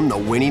give him the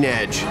winning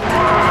edge.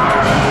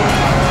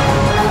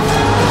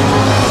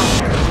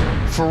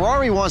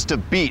 Ferrari wants to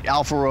beat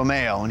Alfa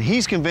Romeo, and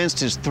he's convinced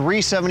his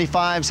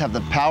 375s have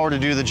the power to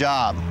do the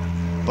job.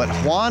 But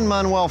Juan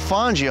Manuel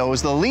Fangio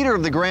is the leader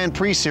of the Grand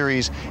Prix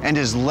series, and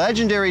his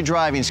legendary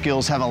driving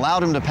skills have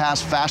allowed him to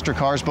pass faster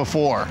cars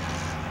before.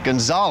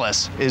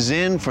 Gonzalez is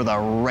in for the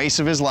race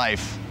of his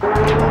life.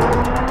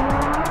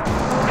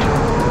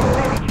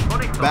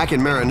 Back in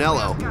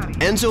Maranello,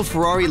 Enzo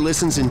Ferrari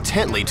listens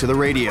intently to the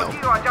radio.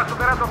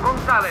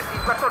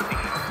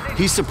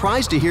 He's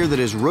surprised to hear that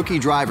his rookie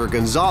driver,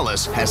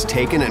 Gonzalez, has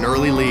taken an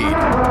early lead.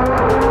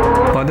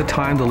 By the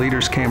time the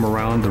leaders came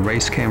around, the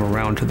race came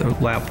around to the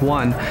lap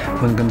 1,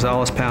 when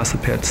Gonzalez passed the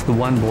pits, the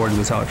one board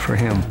was out for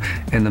him,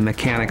 and the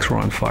mechanics were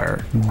on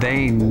fire.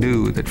 They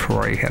knew that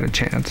Ferrari had a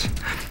chance.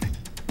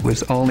 It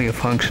was only a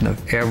function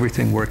of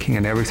everything working,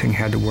 and everything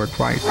had to work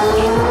right.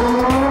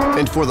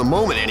 And for the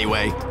moment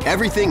anyway,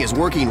 everything is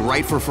working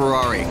right for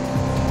Ferrari.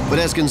 But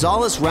as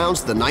Gonzalez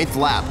rounds the 9th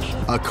lap,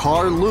 a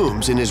car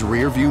looms in his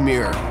rearview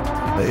mirror.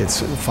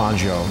 It's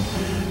Fangio,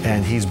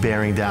 and he's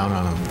bearing down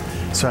on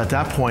him. So at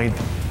that point,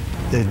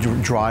 the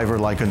driver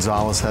like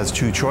Gonzalez has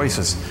 2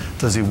 choices.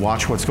 Does he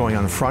watch what's going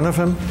on in front of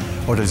him,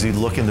 or does he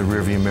look in the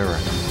rearview mirror?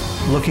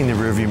 Looking in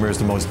the rearview mirror is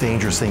the most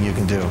dangerous thing you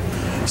can do.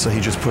 So he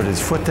just put his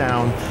foot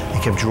down,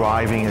 he kept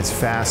driving as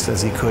fast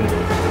as he could.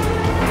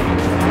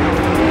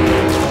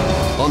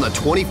 On the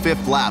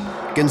 25th lap,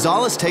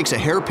 Gonzalez takes a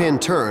hairpin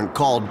turn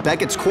called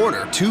Beckett's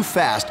Corner too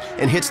fast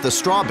and hits the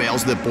straw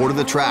bales that border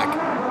the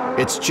track.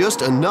 It's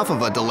just enough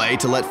of a delay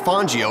to let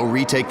Fangio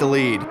retake the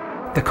lead.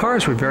 The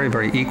cars were very,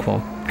 very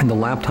equal, and the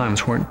lap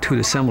times weren't too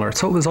dissimilar,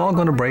 so it was all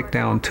going to break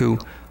down to,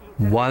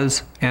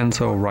 was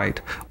Enzo right?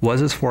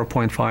 Was his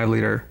 4.5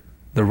 liter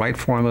the right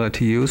formula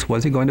to use?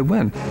 Was he going to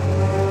win?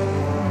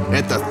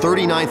 At the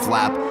 39th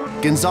lap,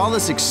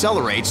 Gonzalez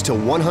accelerates to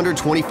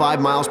 125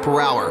 miles per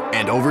hour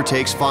and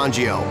overtakes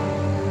Fangio.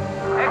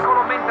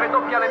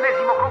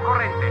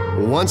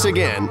 Once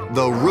again,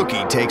 the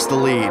rookie takes the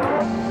lead.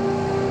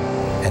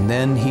 And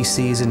then he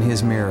sees in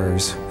his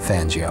mirrors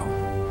Fangio.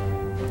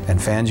 And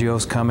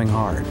Fangio's coming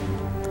hard.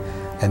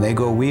 And they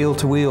go wheel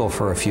to wheel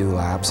for a few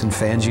laps, and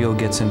Fangio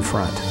gets in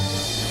front.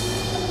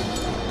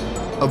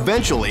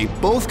 Eventually,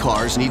 both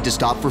cars need to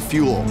stop for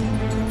fuel.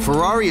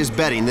 Ferrari is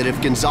betting that if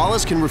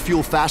Gonzalez can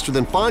refuel faster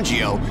than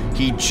Fangio,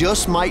 he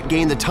just might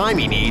gain the time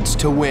he needs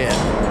to win.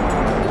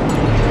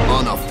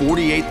 On the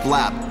 48th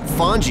lap,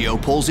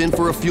 Fangio pulls in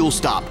for a fuel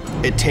stop.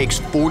 It takes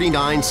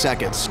 49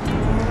 seconds.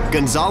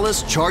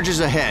 Gonzalez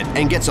charges ahead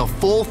and gets a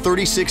full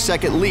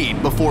 36-second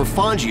lead before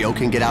Fangio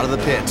can get out of the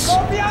pits.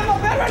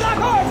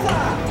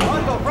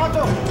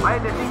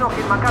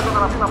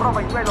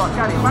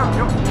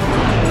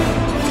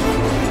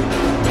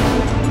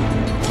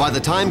 By the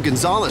time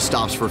Gonzalez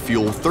stops for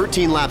fuel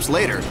 13 laps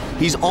later,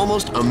 he's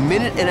almost a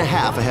minute and a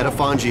half ahead of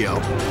Fangio.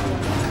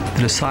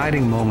 The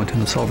deciding moment in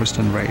the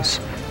Silverstone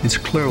race is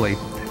clearly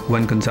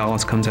when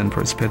Gonzalez comes in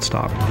for his pit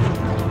stop.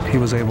 He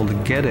was able to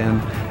get in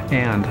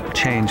and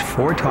change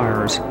 4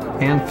 tires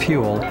and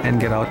fuel and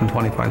get out in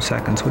 25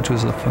 seconds, which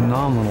was a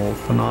phenomenal,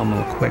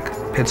 phenomenal quick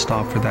pit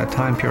stop for that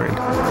time period.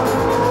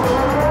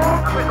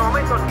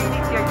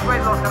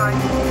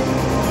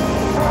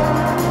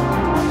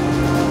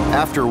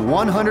 After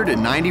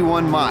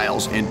 191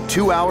 miles in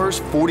 2 hours,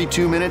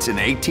 42 minutes, and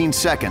 18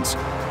 seconds,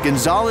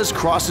 Gonzalez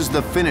crosses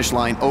the finish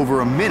line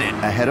over a minute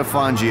ahead of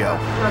Fangio.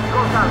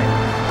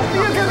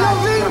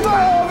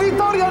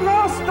 Vittoria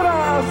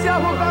nostra!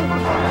 Siamo tanto...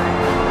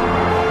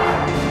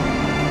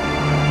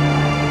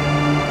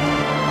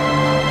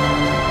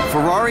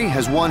 Ferrari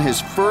has won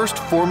his first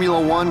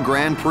Formula One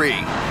Grand Prix,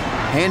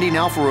 handing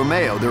Alfa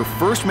Romeo their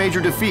first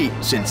major defeat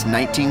since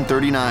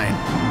 1939.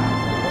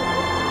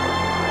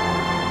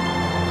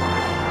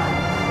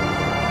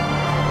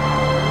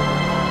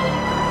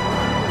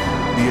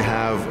 You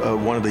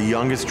have one of the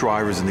youngest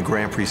drivers in the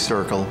Grand Prix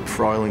circle,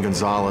 Froilan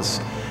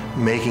Gonzalez,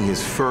 making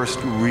his first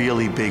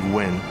really big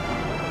win.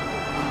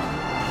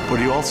 But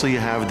you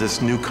have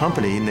this new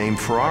company named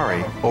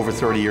Ferrari. Over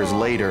 30 years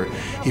later,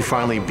 he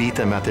finally beat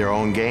them at their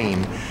own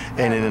game,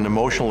 and in an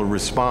emotional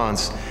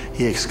response,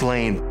 he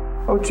exclaimed,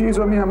 Ho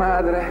ucciso mia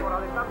madre.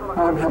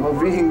 Abbiamo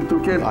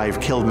vinto.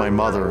 I've killed my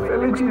mother.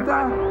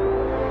 Felicità.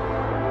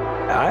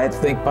 I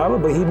think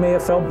probably he may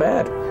have felt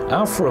bad.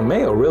 Alfa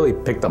Romeo really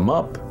picked him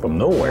up from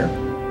nowhere,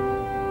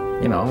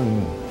 you know,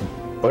 and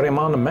put him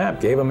on the map,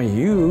 gave him a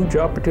huge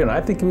opportunity.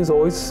 I think he was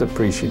always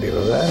appreciative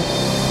of that.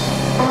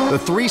 The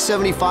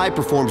 375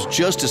 performs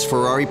just as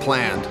Ferrari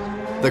planned.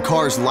 The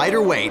car's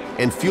lighter weight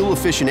and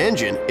fuel-efficient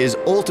engine is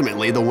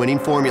ultimately the winning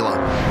formula.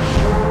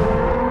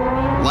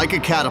 Like a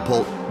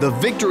catapult, the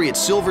victory at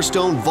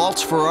Silverstone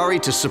vaults Ferrari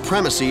to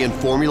supremacy in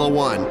Formula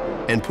One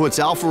and puts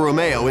Alfa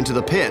Romeo into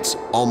the pits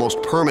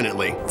almost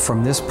permanently.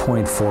 From this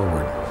point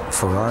forward,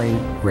 Ferrari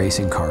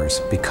racing cars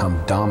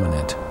become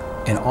dominant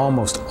in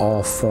almost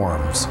all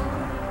forms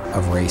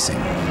of racing.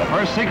 The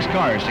first 6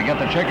 cars to get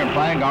the checkered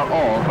flag are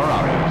all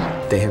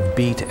Ferraris. They have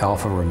beat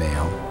Alfa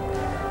Romeo,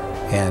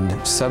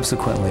 and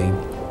subsequently,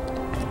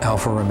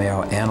 Alfa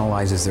Romeo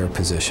analyzes their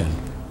position,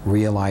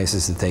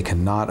 realizes that they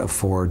cannot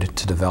afford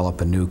to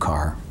develop a new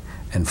car,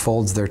 and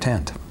folds their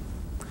tent,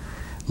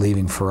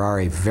 leaving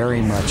Ferrari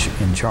very much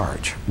in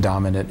charge,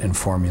 dominant in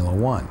Formula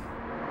One.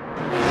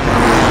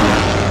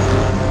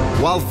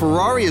 While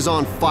Ferrari is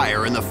on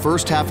fire in the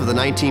first half of the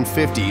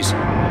 1950s,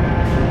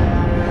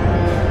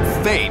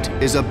 fate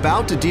is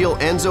about to deal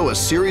Enzo a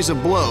series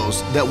of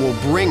blows that will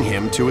bring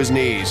him to his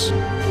knees.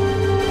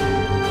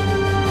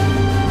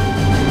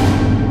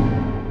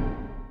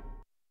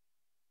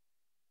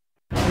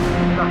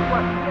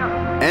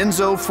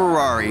 Enzo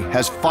Ferrari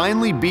has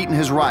finally beaten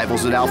his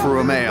rivals at Alfa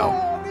Romeo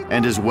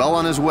and is well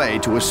on his way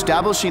to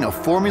establishing a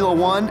Formula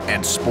One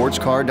and sports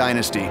car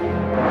dynasty.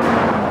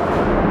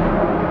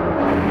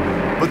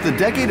 But the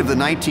decade of the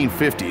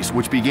 1950s,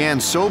 which began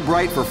so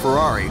bright for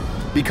Ferrari,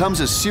 becomes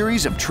a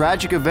series of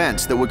tragic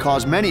events that would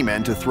cause many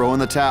men to throw in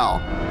the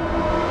towel.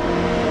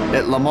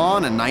 At Le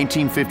Mans in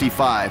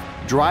 1955,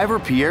 driver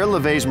Pierre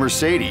Levay's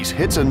Mercedes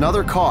hits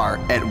another car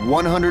at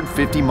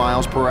 150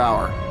 miles per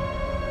hour.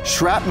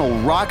 Shrapnel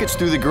rockets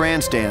through the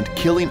grandstand,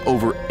 killing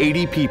over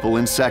 80 people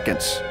in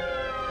seconds.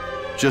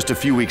 Just a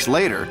few weeks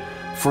later,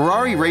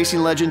 Ferrari racing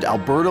legend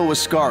Alberto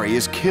Ascari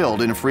is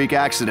killed in a freak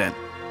accident.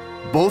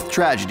 Both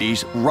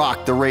tragedies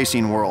rocked the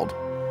racing world.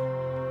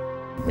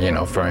 You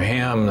know, for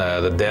him,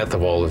 the death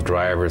of all his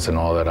drivers and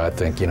all that, I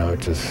think, you know,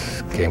 it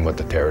just came with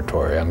the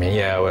territory. I mean,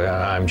 yeah,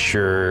 I'm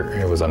sure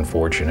it was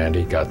unfortunate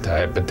he got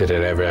that, but did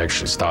it ever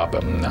actually stop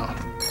him? No.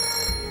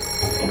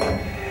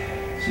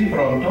 Si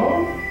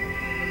pronto?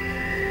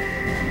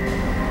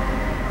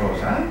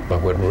 Cosa?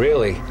 But what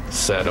really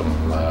set him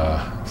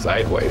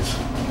sideways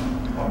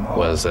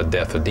was the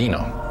death of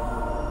Dino.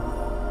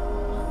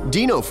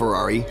 Dino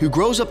Ferrari, who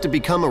grows up to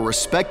become a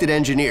respected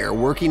engineer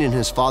working in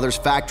his father's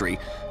factory,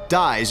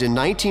 dies in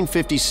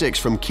 1956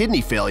 from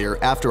kidney failure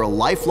after a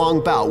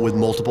lifelong bout with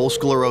multiple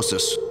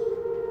sclerosis.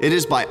 It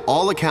is by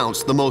all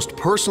accounts the most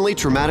personally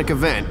traumatic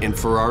event in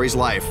Ferrari's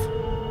life.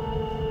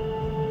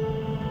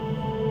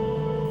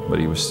 But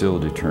he was still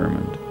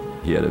determined.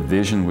 He had a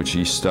vision which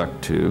he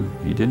stuck to.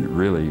 He didn't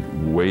really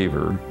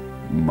waver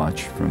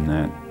much from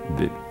that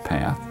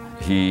path.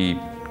 He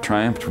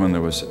triumphed when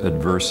there was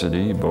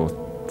adversity, both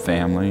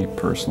family,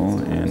 personal,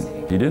 and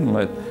he didn't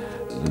let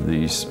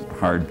these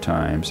hard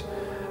times,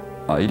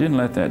 he didn't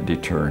let that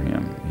deter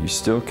him. He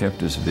still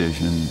kept his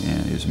vision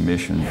and his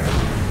mission.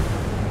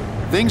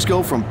 Things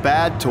go from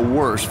bad to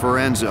worse for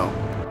Enzo.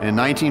 In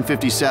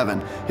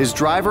 1957, his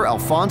driver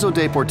Alfonso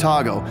de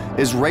Portago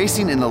is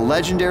racing in the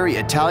legendary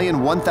Italian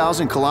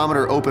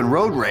 1,000-kilometer open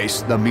road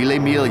race, the Mille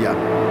Miglia.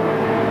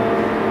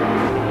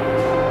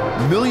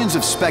 Millions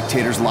of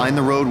spectators line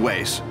the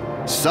roadways.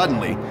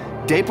 Suddenly,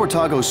 De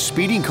Portago's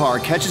speeding car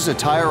catches a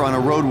tire on a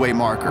roadway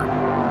marker.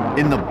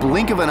 In the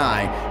blink of an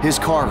eye, his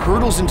car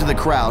hurtles into the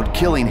crowd,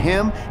 killing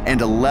him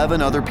and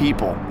 11 other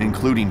people,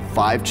 including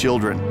 5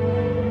 children.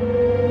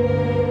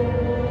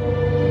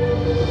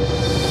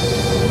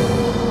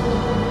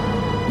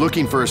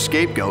 Looking for a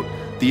scapegoat,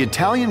 the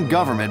Italian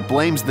government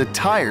blames the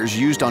tires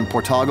used on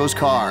Portago's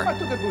car.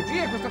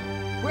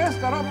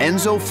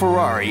 Enzo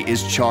Ferrari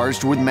is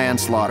charged with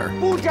manslaughter.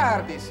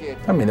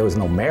 I mean, there was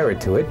no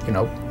merit to it, you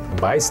know.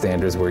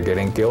 Bystanders were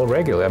getting killed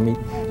regularly. I mean,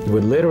 you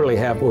would literally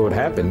have what would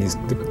happen.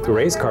 The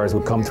race cars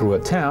would come through a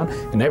town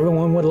and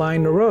everyone would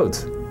line the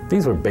roads.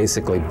 These were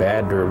basically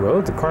bad dirt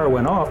roads. The car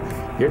went off,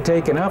 you're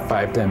taking out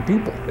 5, 10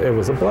 people. It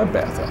was a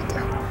bloodbath out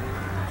there.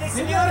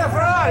 Signore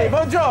Ferrari,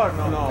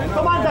 buongiorno.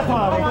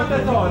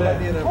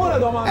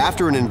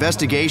 After an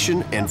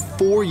investigation and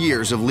 4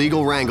 years of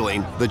legal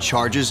wrangling, the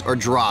charges are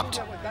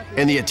dropped.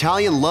 And the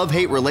Italian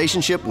love-hate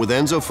relationship with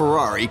Enzo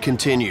Ferrari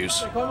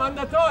continues.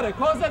 Commendatore,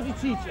 cosa vi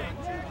dice?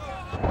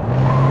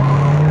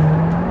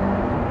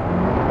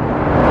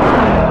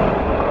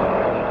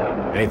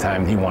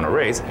 Anytime he won a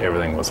race,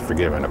 everything was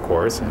forgiven, of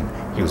course,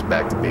 and he was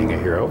back to being a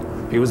hero.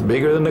 He was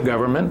bigger than the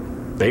government.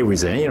 They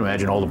resented, you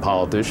imagine all the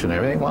politicians and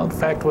everything. Well, the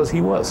fact was he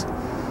was.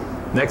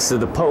 Next to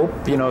the Pope,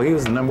 you know, he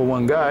was the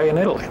 #1 guy in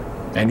Italy,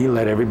 and he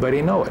let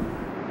everybody know it.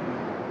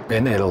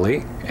 In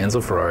Italy,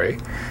 Enzo Ferrari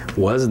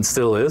was and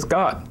still is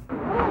God.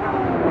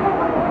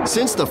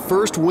 Since the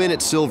first win at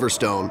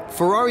Silverstone,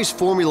 Ferrari's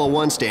Formula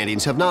One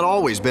standings have not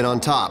always been on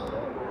top.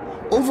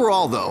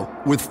 Overall, though,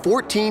 with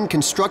 14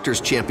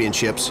 Constructors'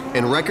 Championships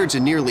and records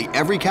in nearly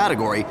every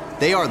category,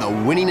 they are the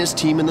winningest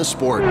team in the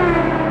sport.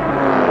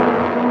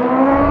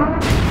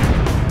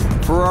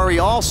 Ferrari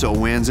also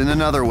wins in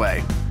another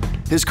way.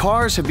 His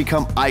cars have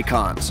become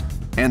icons,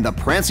 and the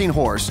prancing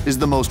horse is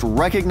the most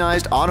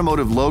recognized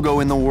automotive logo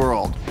in the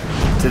world.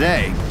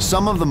 Today,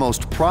 some of the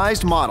most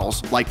prized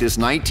models, like this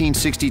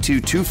 1962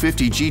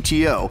 250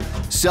 GTO,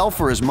 sell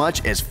for as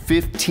much as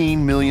 $15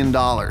 million.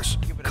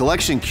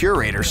 Collection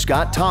curator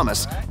Scott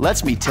Thomas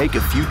lets me take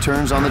a few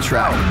turns on the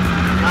track.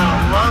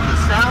 I love the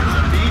sound of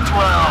the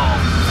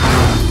V12.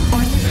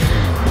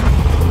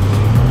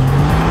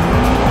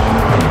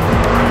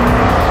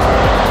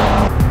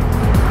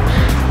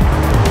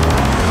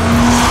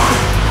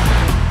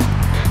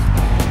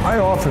 I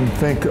often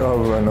think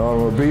of an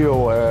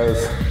automobile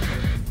as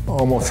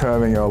almost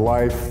having a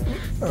life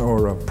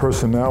or a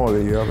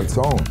personality of its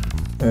own.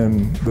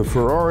 And the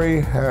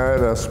Ferrari had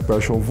a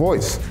special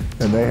voice,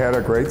 and they had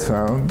a great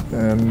sound,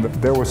 and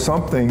there was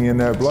something in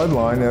that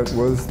bloodline that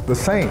was the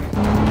same.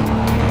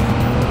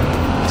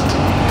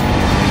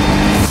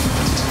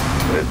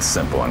 It's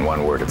simple in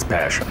one word, it's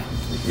passion.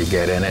 You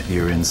get in it,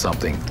 you're in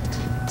something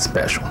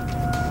special.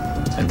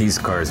 And these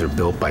cars are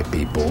built by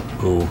people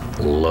who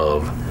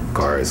love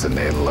cars, and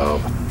they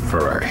love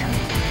Ferrari.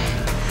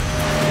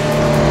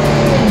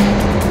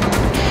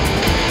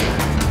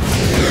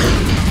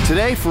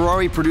 Today,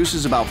 Ferrari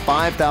produces about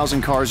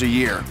 5,000 cars a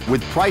year,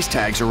 with price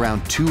tags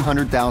around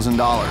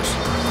 $200,000.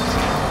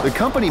 The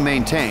company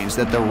maintains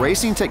that the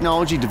racing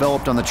technology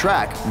developed on the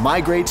track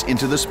migrates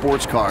into the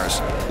sports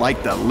cars,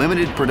 like the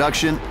limited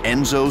production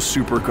Enzo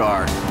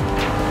supercar.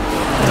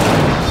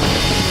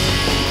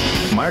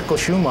 Michael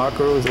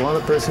Schumacher was one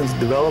of the persons who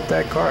developed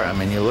that car. I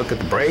mean, you look at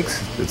the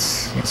brakes,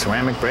 it's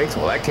ceramic brakes.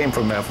 Well, that came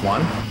from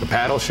F1. The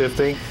paddle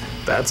shifting,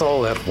 that's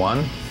all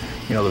F1.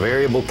 You know, the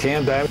variable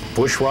cam dive,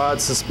 push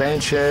rod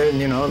suspension,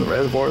 you know, the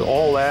reservoir,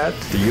 all that.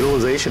 The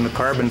utilization of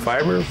carbon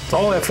fiber, it's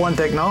all F1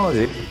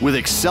 technology. With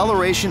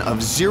acceleration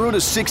of 0 to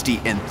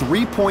 60 in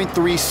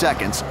 3.3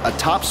 seconds, a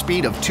top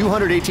speed of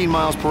 218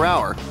 miles per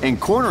hour, and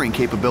cornering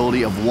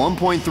capability of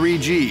 1.3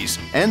 Gs,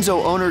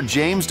 Enzo owner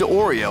James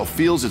D'Orio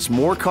feels it's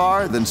more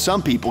car than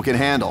some people can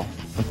handle.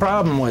 The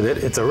problem with it,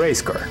 it's a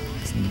race car.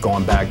 It's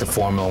going back to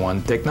Formula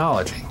One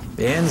technology.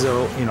 The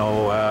Enzo, you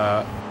know,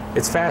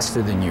 it's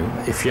faster than you.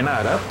 If you're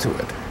not up to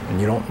it and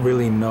you don't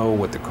really know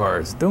what the car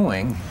is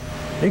doing,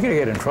 you're gonna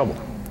get in trouble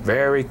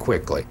very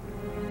quickly.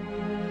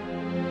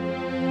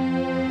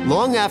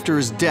 Long after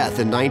his death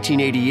in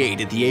 1988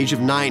 at the age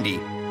of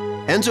 90,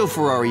 Enzo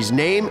Ferrari's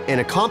name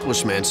and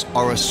accomplishments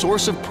are a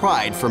source of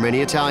pride for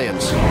many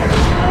Italians.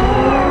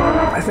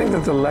 I think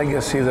that the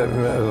legacy that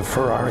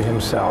Ferrari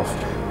himself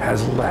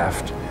has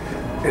left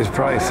is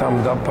probably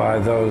summed up by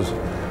those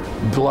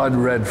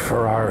blood-red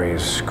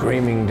Ferraris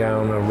screaming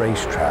down a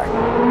racetrack.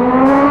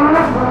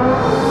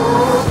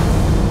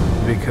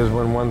 Because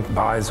when one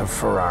buys a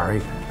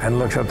Ferrari and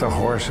looks at the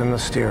horse and the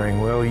steering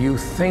wheel, you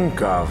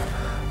think of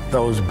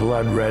those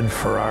blood-red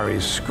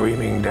Ferraris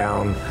screaming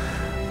down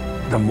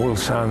the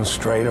Mulsanne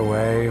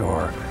straightaway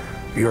or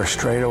your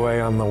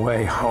straightaway on the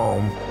way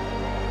home.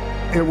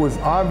 It was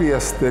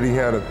obvious that he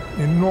had an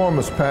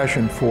enormous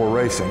passion for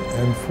racing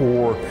and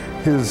for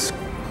his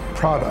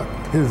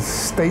product, his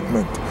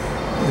statement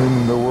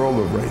in the world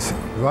of racing.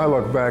 As I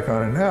look back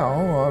on it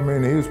now, I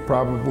mean, he's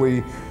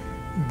probably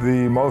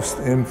the most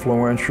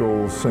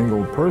influential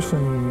single person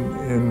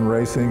in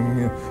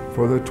racing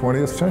for the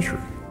 20th century.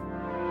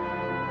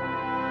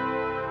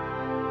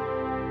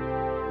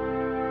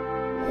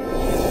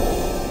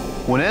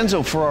 When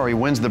Enzo Ferrari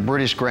wins the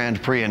British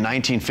Grand Prix in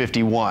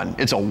 1951,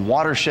 it's a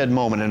watershed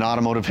moment in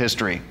automotive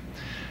history.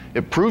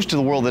 It proves to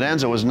the world that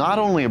Enzo is not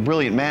only a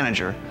brilliant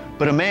manager,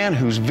 but a man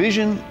whose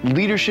vision,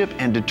 leadership,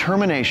 and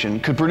determination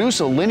could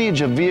produce a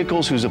lineage of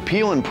vehicles whose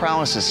appeal and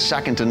prowess is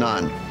second to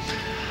none.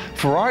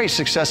 Ferrari's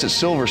success at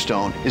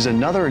Silverstone is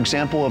another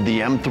example of the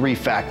M3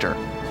 factor,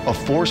 a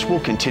force we'll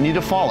continue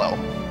to follow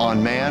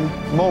on Man,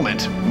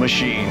 Moment,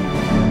 Machine.